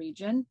around the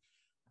region.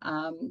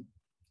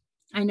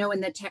 I know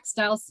in the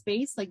textile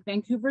space, like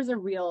Vancouver's a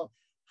real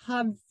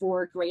hub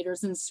for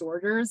graders and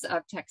sorters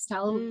of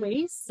textile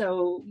waste.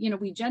 So,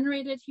 we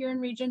generate it here in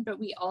region, but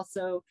we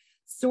also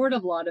sort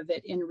of a lot of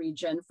it in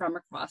region from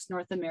across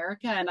North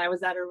America. And I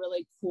was at a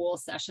really cool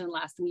session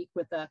last week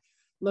with a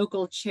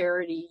local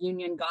charity,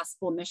 Union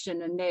Gospel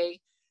Mission, and they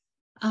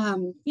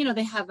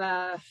have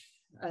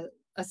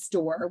a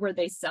store where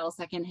they sell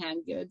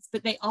secondhand goods,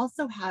 but they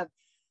also have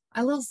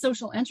a little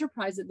social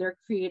enterprise that they're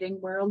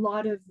creating where a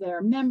lot of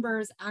their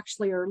members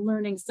actually are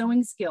learning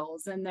sewing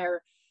skills, and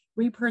they're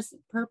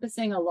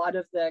repurposing a lot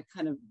of the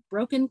kind of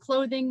broken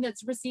clothing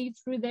that's received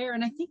through there.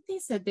 And I think they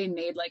said they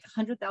made like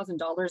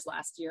 $100,000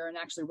 last year and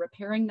actually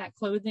repairing that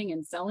clothing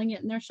and selling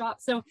it in their shop.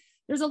 So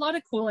there's a lot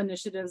of cool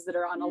initiatives that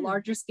are on a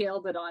larger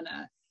scale, but on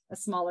a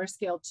smaller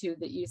scale too,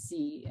 that you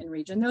see in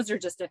region. Those are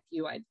just a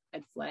few I'd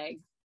flag.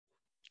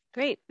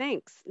 Great,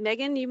 thanks.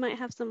 Meaghan, you might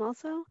have some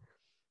also?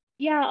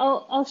 Yeah,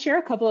 I'll share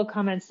a couple of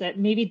comments that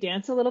maybe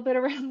dance a little bit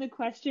around the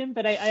question,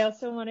 but I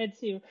also wanted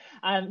to,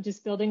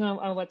 just building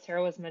on what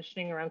Sarah was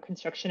mentioning around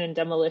construction and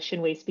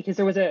demolition waste, because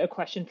there was a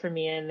question for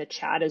me in the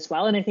chat as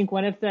well. And I think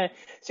one of the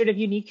sort of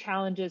unique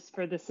challenges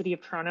for the City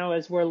of Toronto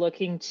as we're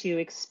looking to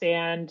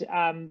expand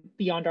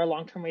beyond our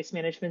long-term waste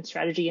management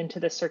strategy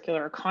into the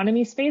circular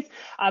economy space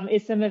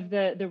is some of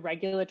the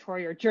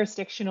regulatory or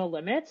jurisdictional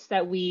limits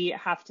that we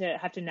have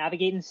to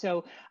navigate. And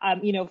so,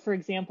 for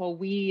example,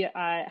 we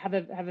have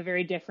a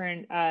very different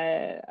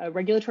a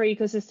regulatory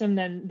ecosystem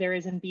than there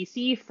is in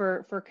BC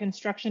for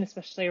construction,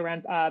 especially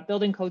around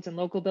building codes and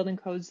local building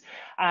codes.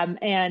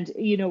 And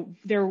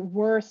there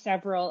were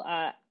several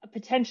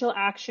potential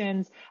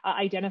actions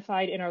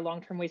identified in our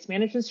long-term waste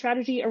management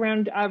strategy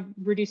around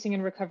reducing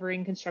and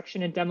recovering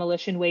construction and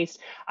demolition waste,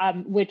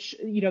 which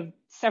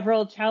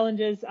several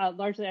challenges,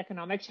 largely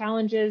economic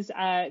challenges,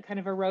 kind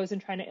of arose in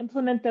trying to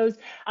implement those.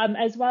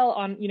 As well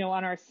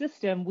on our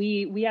system,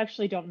 we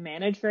actually don't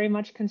manage very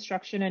much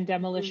construction and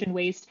demolition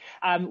waste.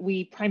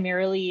 We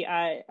primarily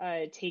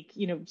take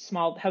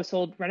small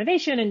household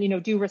renovation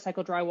and do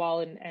recycled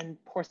drywall and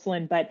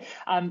porcelain, but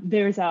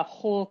there's a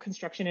whole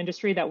construction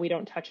industry that we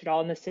don't touch at all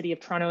in the City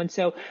of Toronto. And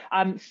so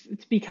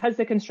because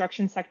the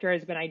construction sector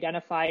has been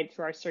identified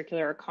through our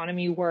circular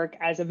economy work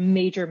as a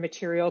major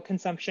material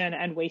consumption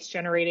and waste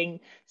generating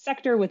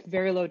sector with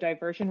very low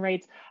diversion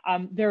rates,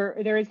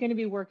 there is going to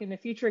be work in the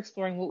future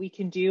exploring what we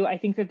can do. I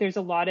think that there's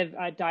a lot of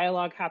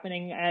dialogue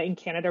happening in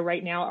Canada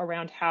right now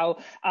around how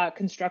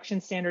construction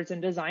standards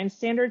and design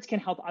standards can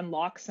help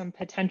unlock some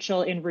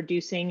potential in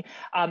reducing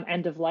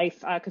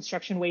end-of-life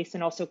construction waste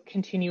and also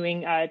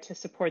continuing to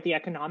support the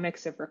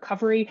economics of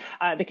recovery.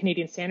 The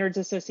Canadian Standards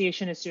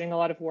Association is doing a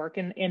lot of work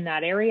in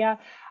that area.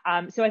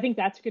 So I think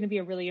that's going to be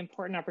a really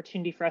important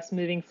opportunity for us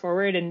moving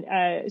forward. And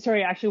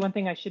actually, one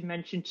thing I should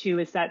mention too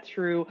is that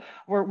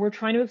we're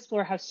trying to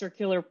explore how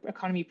circular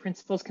economy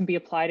principles can be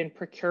applied in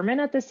procurement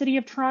at the City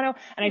of Toronto.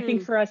 And I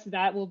think for us,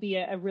 that will be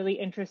a really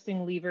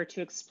interesting lever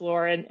to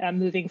explore and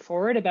moving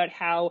forward about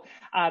how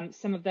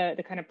some of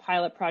the kind of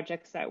pilot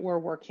projects that we're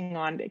working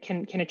on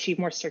can achieve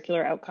more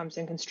circular outcomes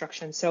in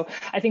construction. So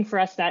I think for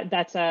us,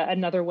 that's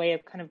another way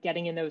of kind of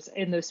getting in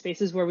those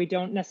spaces where we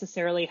don't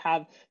necessarily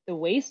have the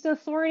waste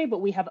authority, but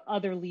we have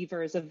other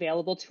levers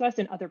available to us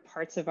in other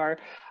parts of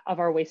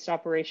our waste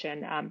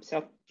operation.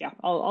 So yeah,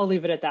 I'll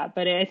leave it at that.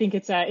 But I think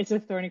it's a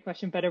thorny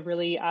question, but a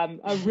really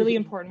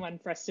important one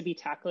for us to be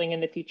tackling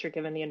in the future,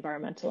 given the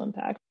environmental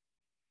impact.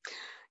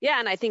 Yeah,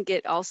 and I think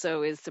it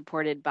also is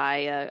supported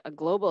by a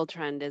global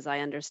trend, as I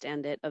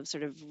understand it, of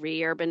sort of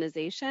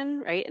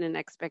re-urbanization, right? And an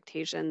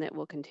expectation that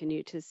we'll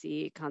continue to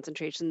see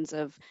concentrations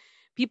of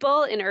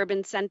people in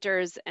urban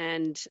centers,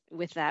 and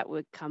with that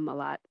would come a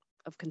lot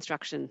of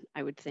construction,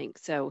 I would think.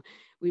 So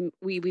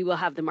we will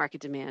have the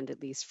market demand,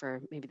 at least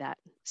for maybe that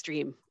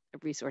stream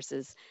of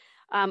resources.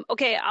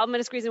 Okay, I'm going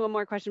to squeeze in one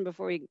more question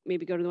before we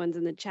maybe go to the ones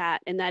in the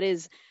chat, and that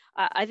is,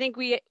 I think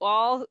we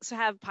all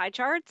have pie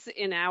charts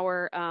in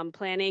our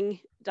planning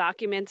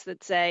documents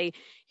that say,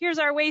 here's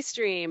our waste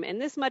stream, and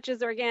this much is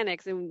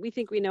organics, and we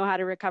think we know how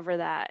to recover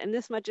that, and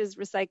this much is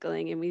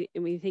recycling,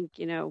 and we think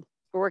we're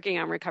working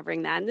on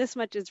recovering that, and this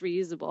much is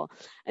reusable.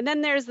 And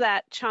then there's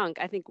that chunk,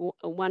 I think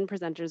one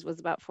presenter's was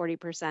about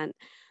 40%,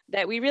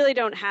 that we really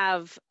don't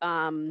have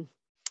a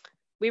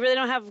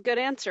good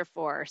answer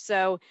for.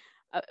 So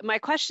my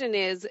question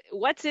is,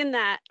 what's in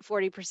that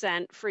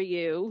 40% for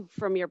you,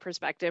 from your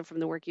perspective, from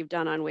the work you've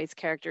done on waste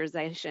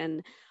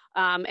characterization?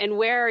 And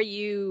where are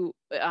you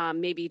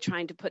maybe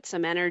trying to put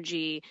some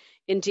energy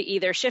into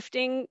either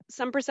shifting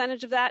some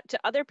percentage of that to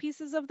other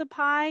pieces of the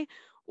pie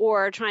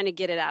or trying to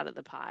get it out of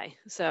the pie?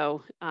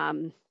 So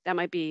that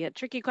might be a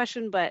tricky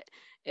question, but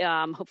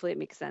hopefully it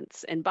makes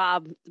sense. And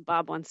Bob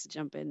wants to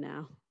jump in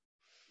now.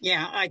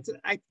 Yeah,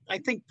 I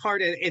think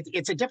part of it,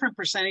 it's a different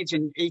percentage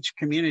in each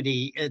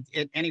community,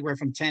 anywhere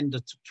from 10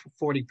 to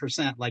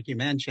 40%, like you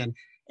mentioned.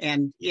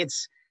 And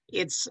it's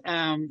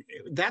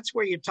that's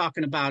where you're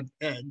talking about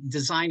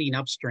designing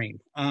upstream.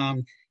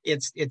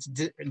 It's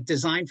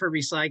designed for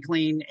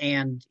recycling,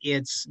 and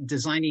it's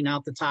designing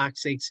out the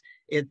toxics.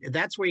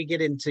 That's where you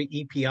get into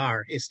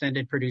EPR,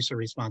 extended producer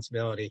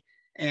responsibility.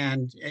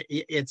 And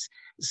it's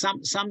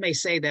some may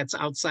say that's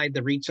outside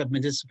the reach of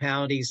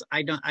municipalities.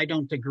 I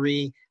don't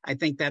agree. I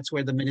think that's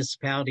where the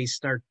municipalities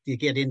start to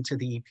get into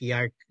the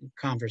EPR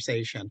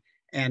conversation.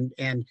 And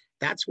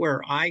that's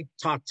where I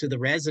talk to the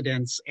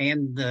residents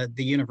and the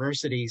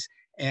universities.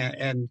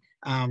 And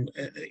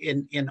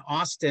in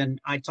Austin,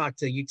 I talked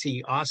to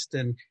UT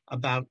Austin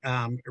about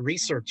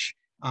research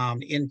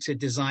into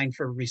design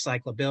for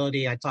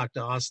recyclability. I talked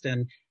to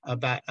Austin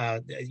about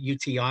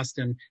UT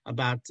Austin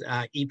about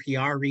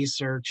EPR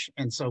research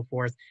and so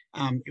forth.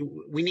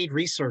 We need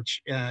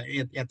research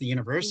at the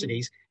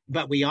universities,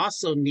 but we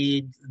also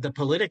need the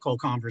political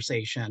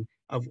conversation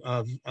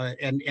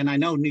and I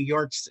know New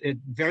York's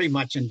very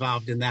much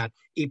involved in that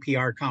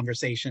EPR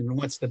conversation, and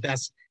what's the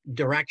best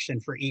direction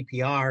for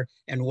EPR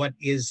and what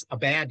is a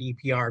bad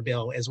EPR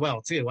bill as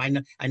well too. I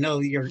know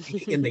you're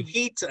in the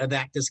heat of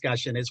that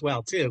discussion as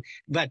well too,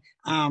 but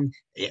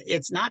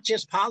it's not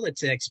just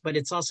politics, but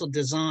it's also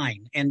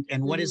design and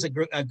what is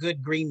a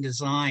good green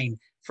design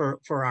for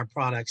our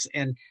products.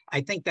 And I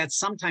think that's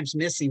sometimes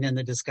missing in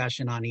the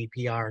discussion on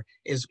EPR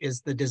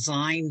is the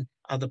design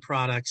of the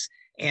products.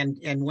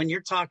 And when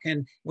you're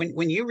talking,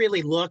 when you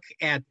really look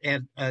at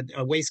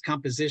a waste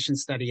composition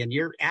study and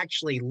you're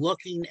actually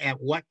looking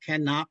at what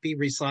cannot be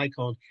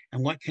recycled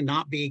and what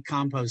cannot be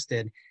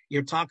composted,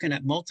 you're talking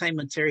at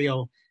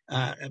multi-material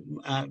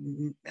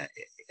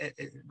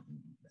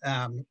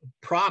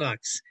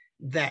products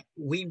that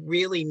we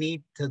really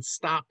need to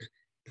stop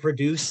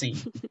producing.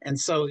 And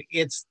so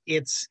it's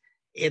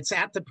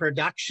at the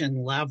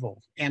production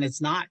level, and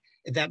it's not,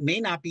 that may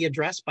not be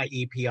addressed by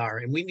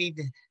EPR, and we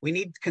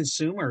need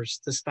consumers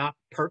to stop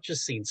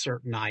purchasing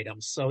certain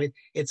items. So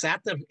it's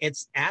at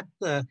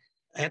the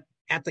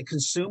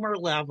consumer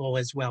level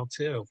as well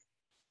too.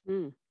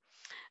 Sarah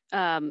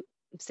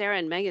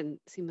and Meaghan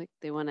seem like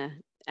they want to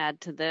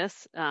add to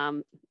this.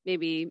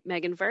 Maybe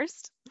Meaghan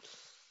first.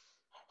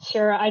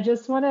 Sure. I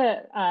just want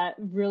to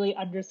really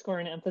underscore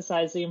and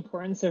emphasize the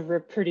importance of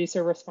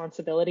producer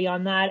responsibility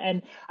on that.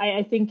 And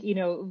I think,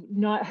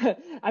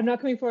 I'm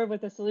not coming forward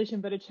with a solution,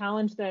 but a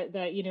challenge that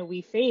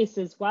we face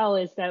as well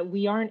is that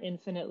we aren't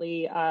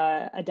infinitely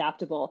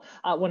adaptable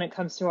when it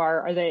comes to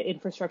the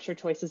infrastructure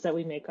choices that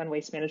we make on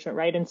waste management,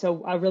 right? And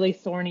so a really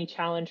thorny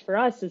challenge for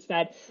us is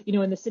that,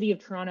 in the city of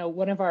Toronto,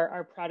 one of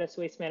our proudest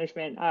waste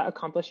management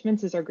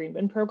accomplishments is our green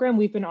bin program.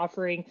 We've been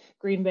offering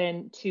green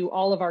bin to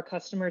all of our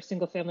customers,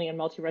 single family and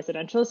multi-residential,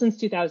 since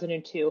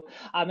 2002.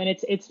 And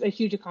it's a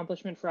huge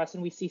accomplishment for us,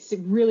 and we see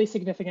really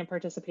significant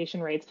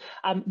participation rates.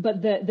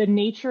 But the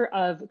nature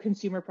of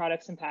consumer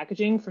products and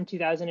packaging from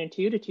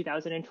 2002 to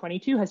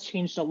 2022 has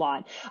changed a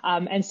lot.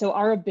 And so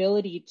our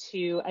ability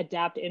to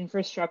adapt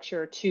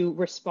infrastructure to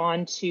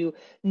respond to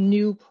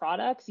new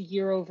products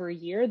year over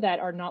year that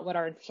are not what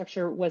our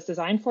infrastructure was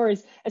designed for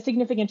is a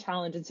significant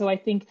challenge. And so I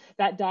think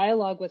that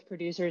dialogue with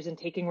producers and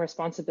taking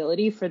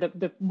responsibility for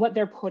what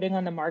they're putting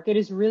on the market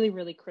is really,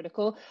 really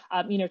critical,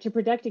 to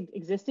protect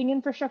existing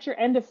infrastructure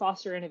and to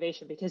foster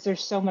innovation, because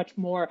there's so much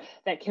more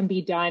that can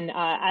be done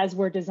as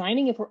we're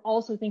designing, if we're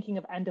also thinking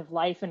of end of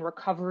life and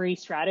recovery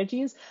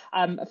strategies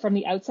from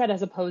the outset,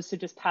 as opposed to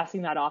just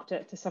passing that off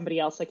to somebody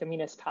else like a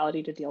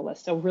municipality to deal with.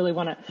 So really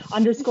want to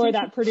underscore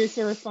that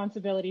producer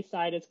responsibility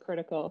side is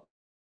critical.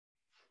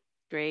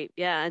 Great.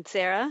 Yeah. And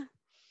Sarah?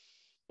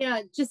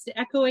 Yeah, just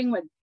echoing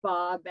what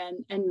Bob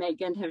and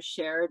Meaghan have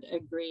shared,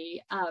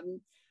 agree.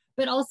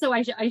 But also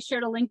I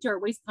shared a link to our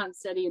waste comp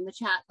study in the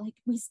chat. Like,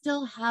 we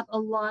still have a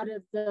lot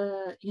of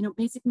the,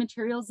 basic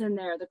materials in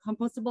there, the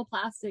compostable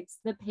plastics,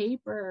 the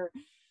paper,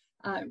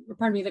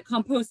 the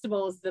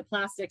compostables, the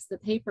plastics, the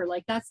paper,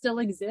 like that still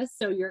exists.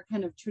 So your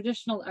kind of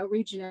traditional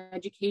outreach and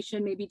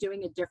education, maybe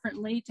doing it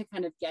differently to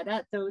kind of get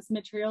at those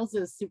materials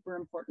is super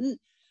important.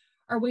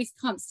 Our waste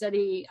comp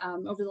study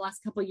over the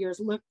last couple of years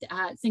looked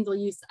at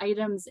single-use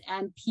items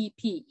and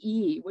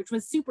PPE, which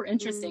was super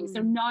interesting.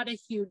 So not a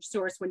huge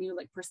source when you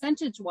look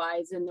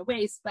percentage-wise in the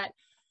waste, but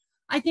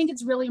I think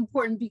it's really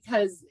important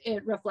because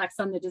it reflects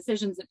on the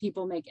decisions that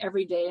people make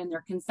every day in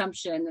their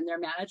consumption and their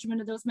management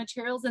of those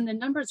materials. And the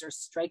numbers are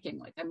striking.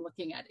 Like, I'm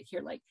looking at it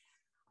here, like,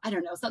 I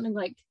don't know, something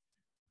like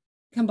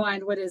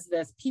combined, what is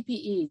this?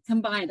 PPE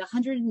combined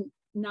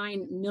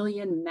 109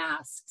 million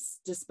masks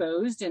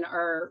disposed in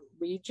our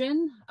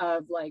region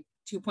of like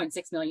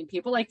 2.6 million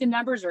people. Like, the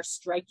numbers are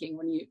striking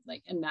when you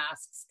in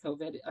masks,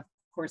 COVID, of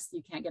course,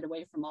 you can't get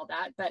away from all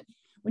that. But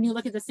when you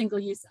look at the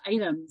single-use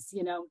items,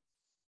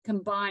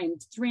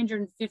 combined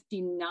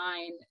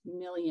 359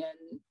 million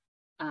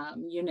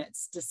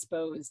units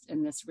disposed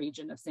in this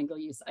region of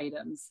single-use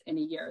items in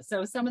a year.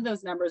 So some of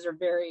those numbers are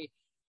very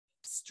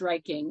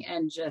striking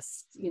and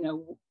just,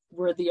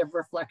 worthy of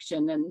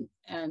reflection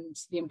and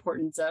the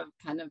importance of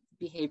kind of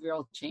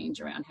behavioral change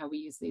around how we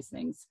use these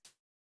things.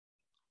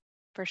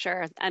 For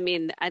sure. I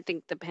mean, I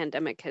think the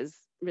pandemic has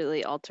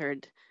really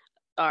altered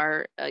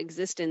our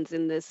existence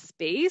in this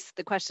space.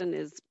 The question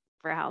is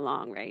for how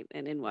long, right?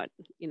 And in what,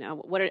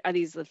 what are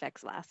these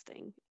effects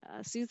lasting?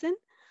 Susan?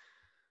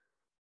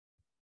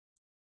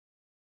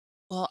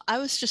 Well, I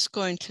was just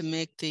going to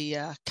make the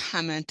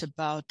comment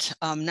about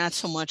not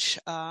so much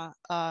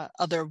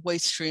other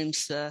waste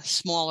streams, the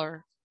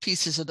smaller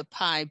pieces of the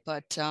pie,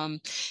 but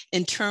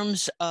in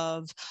terms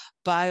of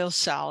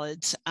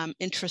biosolids, I'm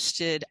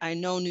interested. I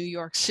know New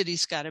York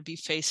City's got to be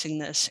facing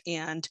this,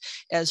 and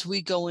as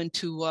we go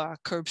into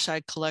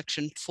curbside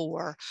collection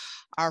for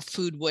our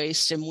food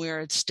waste and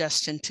where it's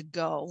destined to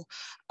go,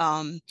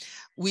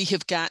 we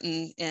have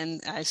gotten,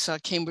 and I saw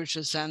Cambridge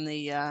was on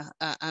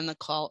the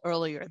call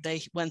earlier.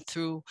 They went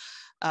through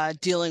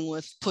dealing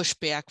with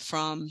pushback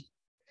from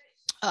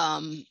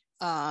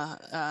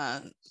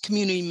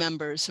community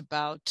members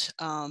about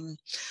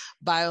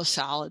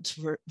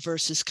biosolids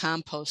versus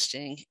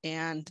composting,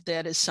 and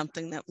that is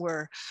something that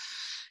we're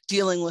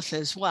dealing with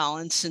as well.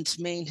 And since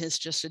Maine has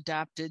just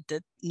adopted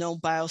that no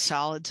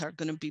biosolids are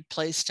going to be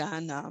placed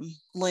on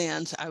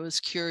lands, I was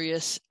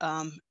curious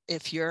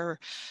if your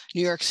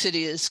New York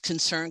City is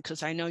concerned,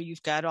 because I know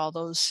you've got all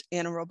those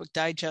anaerobic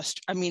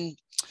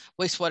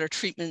wastewater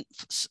treatment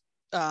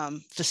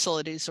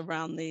facilities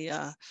around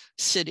the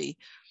city.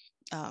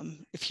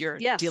 If you're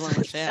dealing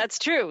with that. That's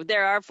true.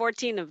 There are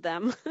 14 of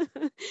them.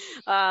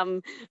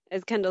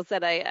 As Kendall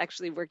said, I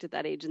actually worked at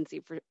that agency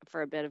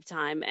for a bit of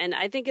time. And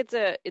I think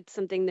it's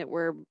something that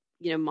we're,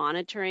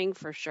 monitoring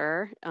for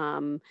sure.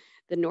 The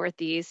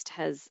Northeast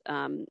has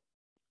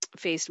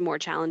faced more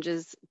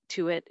challenges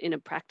to it in a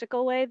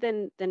practical way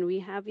than we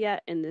have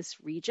yet in this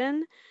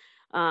region.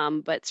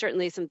 But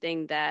certainly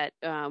something that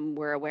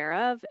we're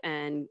aware of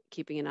and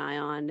keeping an eye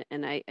on.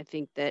 And I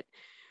think that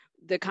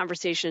the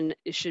conversation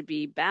should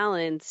be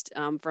balanced.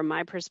 From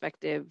my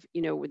perspective,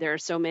 there are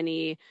so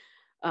many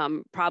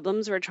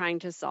problems we're trying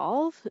to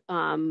solve.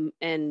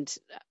 And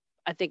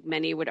I think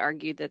many would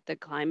argue that the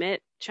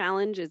climate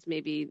challenge is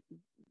maybe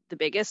the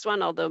biggest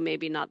one, although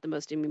maybe not the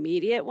most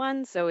immediate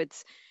one. So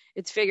it's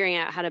figuring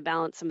out how to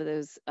balance some of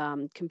those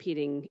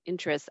competing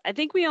interests. I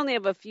think we only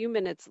have a few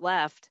minutes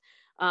left,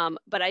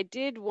 but I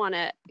did want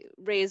to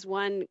raise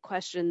one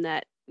question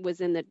that was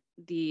in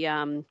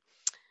the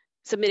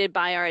submitted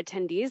by our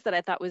attendees that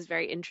I thought was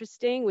very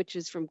interesting, which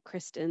is from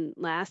Kristen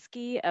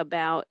Lasky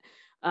about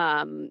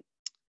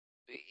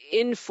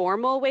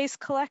informal waste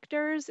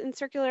collectors in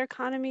circular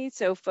economy.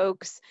 So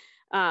folks,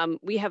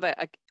 we have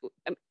I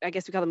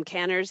guess we call them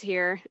canners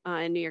here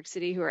in New York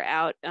City who are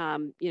out,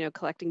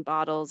 collecting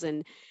bottles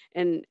and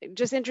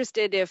just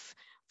interested if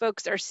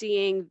folks are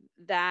seeing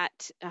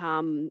that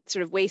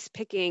sort of waste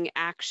picking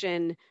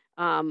action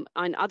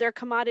on other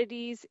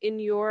commodities in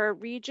your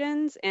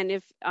regions, and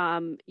if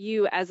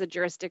you as a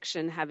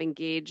jurisdiction have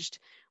engaged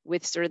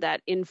with sort of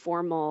that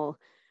informal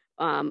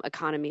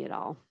economy at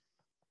all.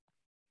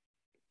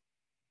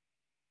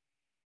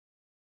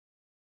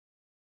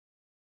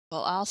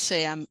 Well, I'll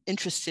say I'm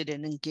interested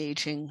in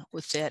engaging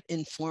with that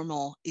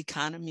informal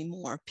economy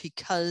more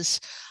because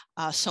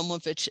some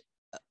of it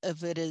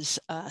is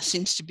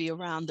seems to be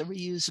around the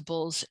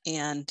reusables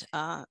and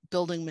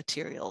building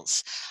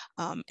materials,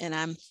 and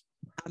I'm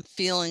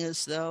feeling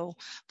as though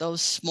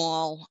those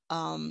small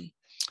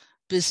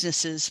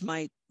businesses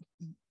might,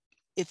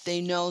 if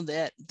they know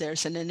that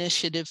there's an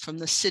initiative from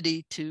the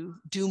city to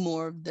do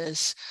more of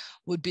this,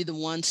 would be the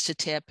ones to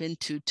tap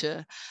into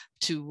to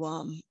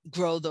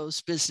grow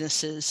those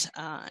businesses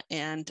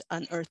and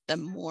unearth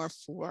them more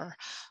for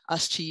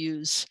us to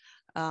use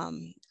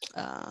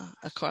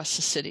across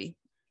the city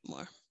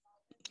more.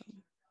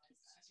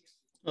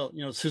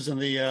 Well, Susan,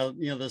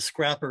 the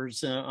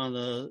scrappers on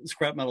the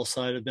scrap metal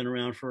side have been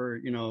around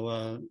for,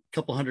 a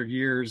couple hundred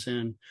years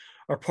and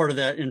are part of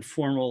that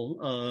informal,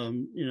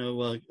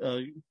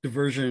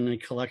 diversion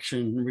and collection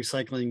and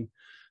recycling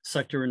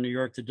sector in New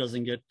York that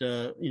doesn't get,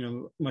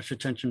 much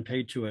attention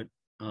paid to it.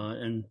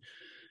 And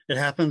it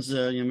happens,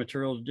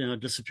 material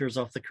disappears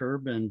off the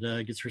curb and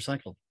gets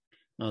recycled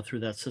through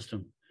that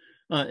system.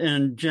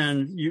 And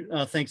Jen,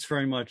 thanks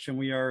very much. And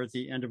we are at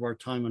the end of our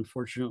time,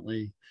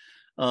 unfortunately.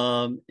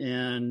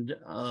 And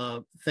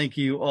thank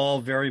you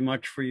all very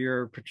much for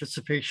your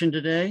participation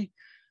today.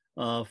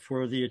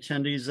 For the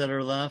attendees that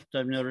are left,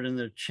 I've noted in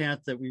the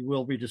chat that we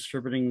will be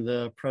distributing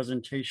the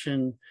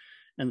presentation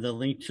and the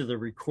link to the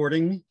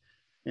recording.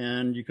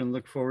 And you can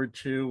look forward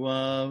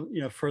to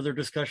further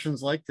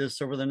discussions like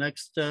this over the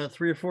next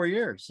 3 or 4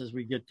 years as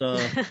we get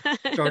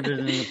started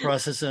in the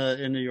process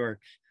in New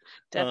York.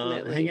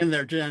 Definitely. Hang in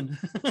there, Jen.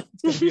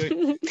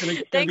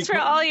 Thanks for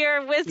all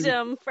your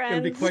wisdom, friends.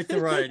 It's going to be quite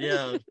the ride.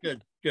 Yeah,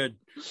 good.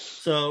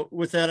 So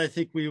with that, I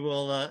think we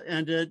will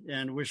end it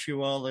and wish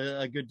you all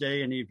a good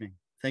day and evening.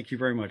 Thank you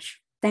very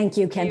much. Thank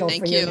you, Kendall,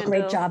 for your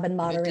great job in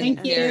moderating.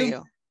 Thank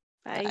you.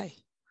 Bye. Bye.